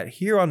knowing that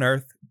here on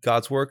earth,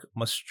 God's work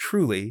must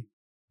truly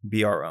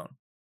be our own.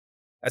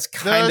 That's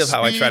kind of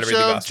how I try to read the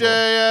gospel.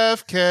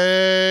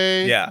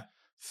 JFK. Yeah.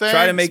 Thanks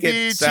try to make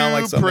it sound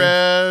like something.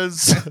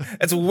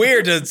 It's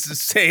weird to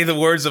say the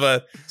words of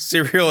a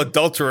serial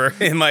adulterer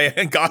in my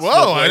gospel.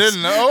 Whoa, voice. I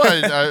didn't know.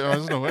 I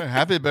wasn't aware.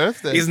 Happy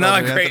birthday. He's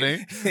not Father a great.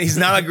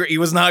 Anthony. He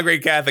was not a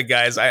great Catholic,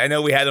 guys. I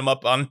know we had him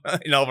up on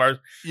all of our.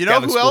 You know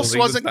who else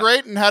wasn't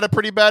great and had a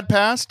pretty bad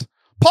past?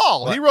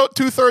 Paul. What? He wrote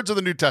 2/3 of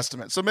the New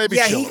Testament, so maybe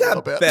he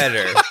got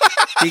better.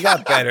 He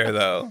got better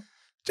though.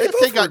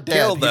 JFK got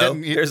killed, though.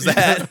 There's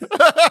that.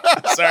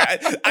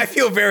 Sorry, I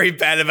feel very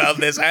bad about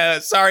this.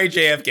 Sorry,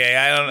 JFK.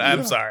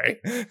 I'm sorry.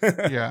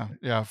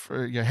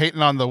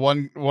 Hating on the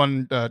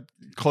one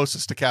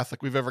closest to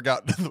Catholic we've ever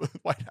gotten to the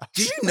White House.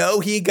 Did you know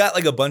he got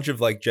like a bunch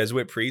of like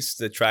Jesuit priests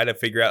to try to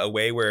figure out a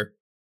way where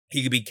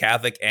he could be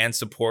Catholic and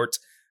support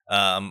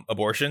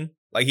abortion?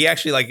 Like he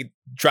actually like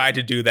tried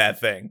to do that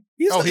thing.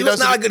 He was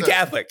not a good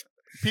Catholic.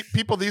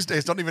 People these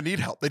days don't even need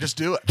help. They just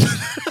do it.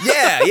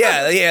 Yeah.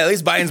 At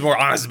least Biden's more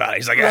honest about it.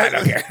 He's like, I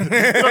don't care.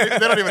 they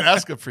don't even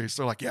ask a priest.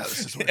 They're like, yeah,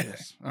 this is what it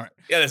is. All right.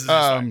 Yeah, this is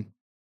fine.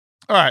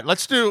 All right,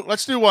 let's do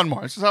one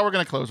more. This is how we're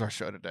going to close our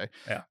show today.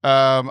 Yeah.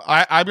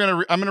 I'm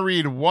gonna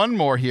read one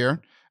more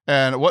here.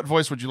 And what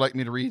voice would you like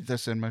me to read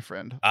this in, my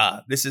friend?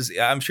 This is.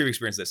 I'm sure you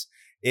experienced this.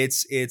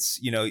 It's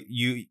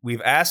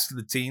we've asked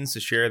the teens to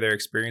share their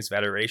experience of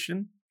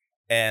adoration.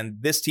 And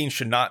this teen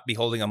should not be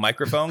holding a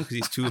microphone because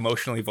he's too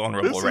emotionally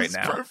vulnerable right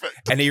now.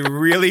 Perfect. And he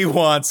really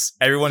wants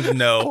everyone to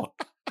know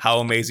how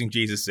amazing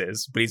Jesus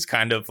is. But he's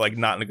kind of like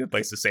not in a good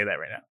place to say that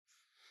right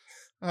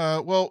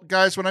now. Well,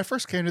 guys, when I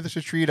first came to this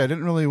retreat, I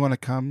didn't really want to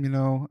come.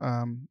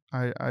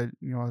 I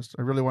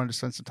really wanted to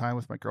spend some time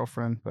with my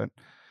girlfriend, but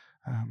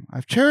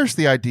I've cherished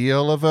the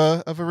ideal of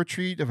a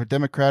retreat, of a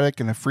democratic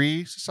and a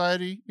free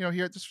society.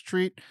 Here at this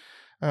retreat.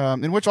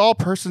 In which all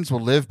persons will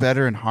live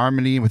better in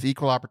harmony with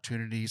equal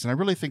opportunities. And I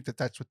really think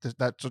that's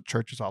what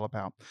church is all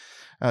about.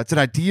 It's an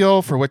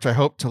ideal for which I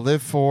hope to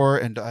live for,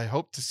 and I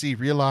hope to see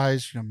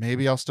realized.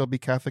 Maybe I'll still be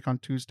Catholic on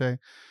Tuesday.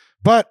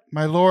 But,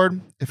 my Lord,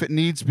 if it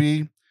needs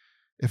be,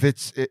 if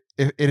it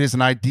is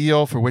an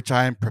ideal for which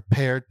I am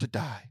prepared to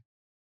die.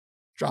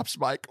 drops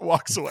mic,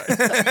 walks away.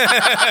 That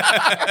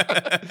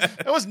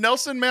was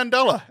Nelson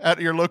Mandela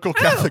at your local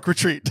Catholic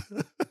retreat.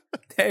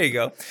 There you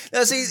go.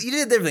 Now, see, you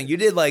did a different thing. You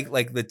did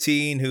like the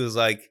teen who's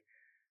like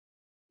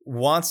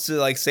wants to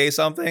like say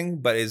something,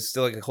 but is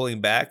still like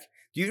holding back.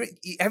 Do you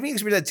have any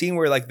experience that teen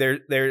where like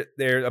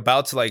they're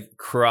about to like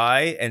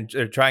cry and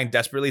they're trying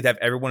desperately to have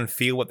everyone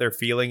feel what they're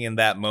feeling in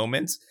that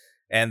moment,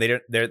 and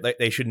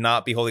they should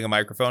not be holding a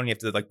microphone. You have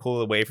to like pull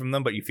it away from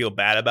them, but you feel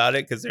bad about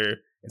it because they're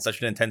in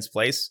such an intense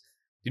place.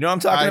 Do you know what I'm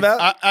talking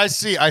about? I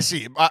see. I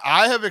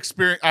have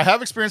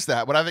experienced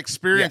that. What I've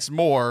experienced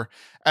more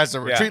as a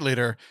retreat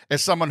leader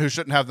is someone who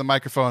shouldn't have the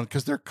microphone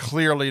because they're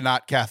clearly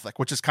not Catholic,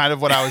 which is kind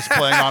of what I was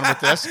playing on with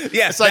this.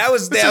 Yes, like, that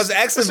was an excellent version of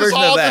that. This is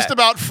all just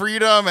about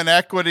freedom and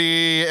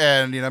equity,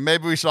 and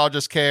maybe we should all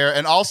just care.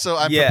 And also,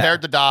 I'm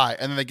prepared to die.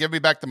 And then they give me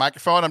back the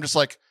microphone. I'm just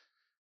like,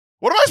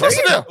 what am I supposed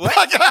to do? What?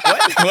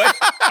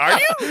 Are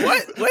you?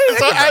 What?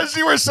 So as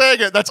you were saying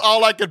it, that's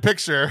all I could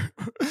picture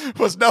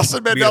was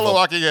Nelson Mandela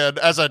walking in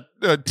as a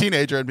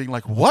teenager and being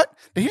like, what?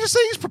 Did he just say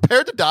he's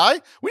prepared to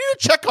die? We need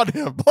to check on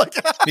him.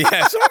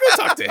 Yeah, so we're going to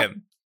talk to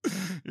him.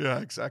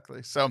 Yeah,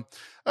 exactly. So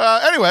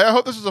anyway, I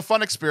hope this was a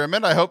fun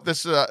experiment. I hope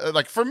this,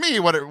 for me,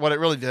 what it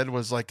really did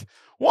was like,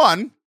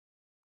 one,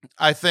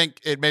 I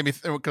think it made me,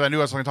 because I knew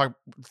I was going to talk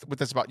with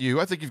this about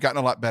you. I think you've gotten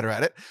a lot better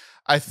at it.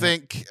 I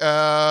think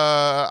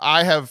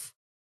I have,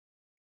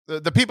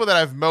 the people that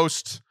I've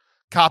most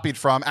copied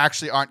from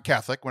actually aren't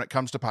Catholic when it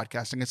comes to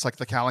podcasting. It's like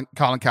the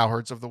Colin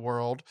Cowherds of the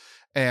world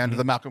and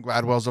the Malcolm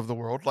Gladwells of the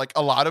world. Like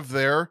a lot of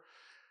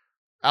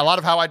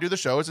how I do the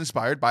show is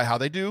inspired by how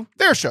they do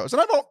their shows.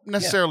 And I don't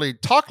necessarily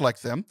talk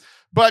like them,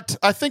 but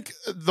I think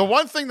the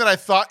one thing that I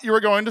thought you were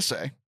going to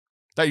say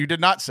that you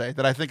did not say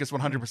that I think is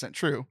 100%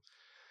 true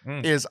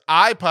is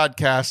I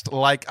podcast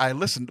like I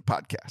listen to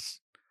podcasts.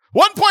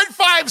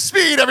 1.5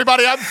 speed,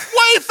 everybody. I'm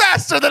way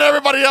faster than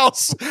everybody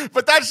else,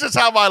 but that's just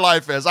how my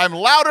life is. I'm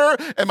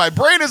louder and my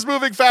brain is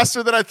moving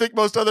faster than I think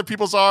most other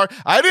people's are.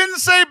 I didn't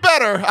say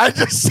better. I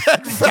just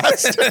said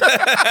faster.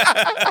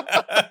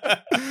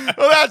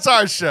 Well, that's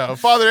our show.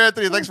 Father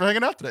Anthony, thanks for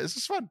hanging out today. This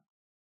is fun.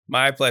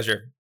 My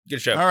pleasure. Good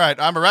show. All right.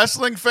 I'm a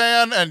wrestling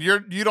fan and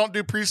you don't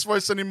do priest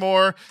voice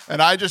anymore. And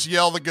I just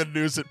yell the good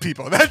news at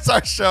people. That's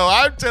our show.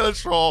 I'm Taylor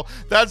Schroll.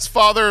 That's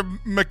Father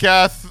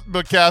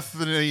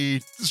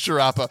McCaffrey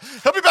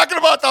Sciarappa. He'll be back in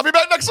a month. I'll be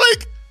back next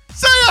week.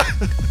 See ya.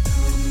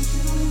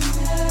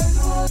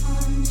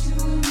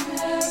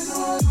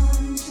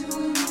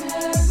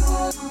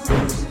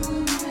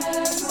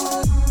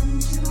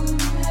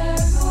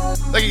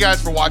 Thank you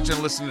guys for watching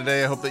and listening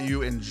today. I hope that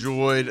you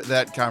enjoyed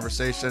that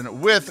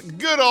conversation with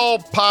good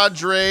old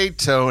Padre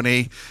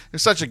Tony.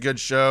 It's such a good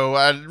show.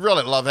 I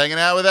really love hanging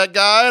out with that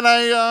guy, and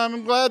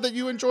I'm glad that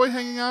you enjoy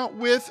hanging out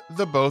with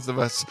the both of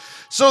us.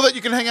 So that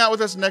you can hang out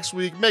with us next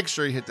week, make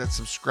sure you hit that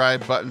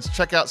subscribe button.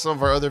 Check out some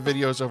of our other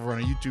videos over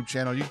on our YouTube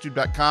channel,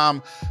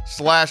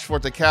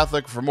 youtube.com/Forte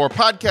Catholic for more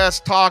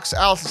podcast talks,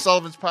 Allison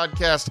Sullivan's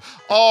podcast,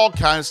 all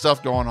kind of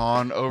stuff going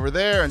on over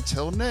there.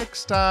 Until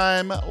next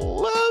time,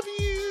 love.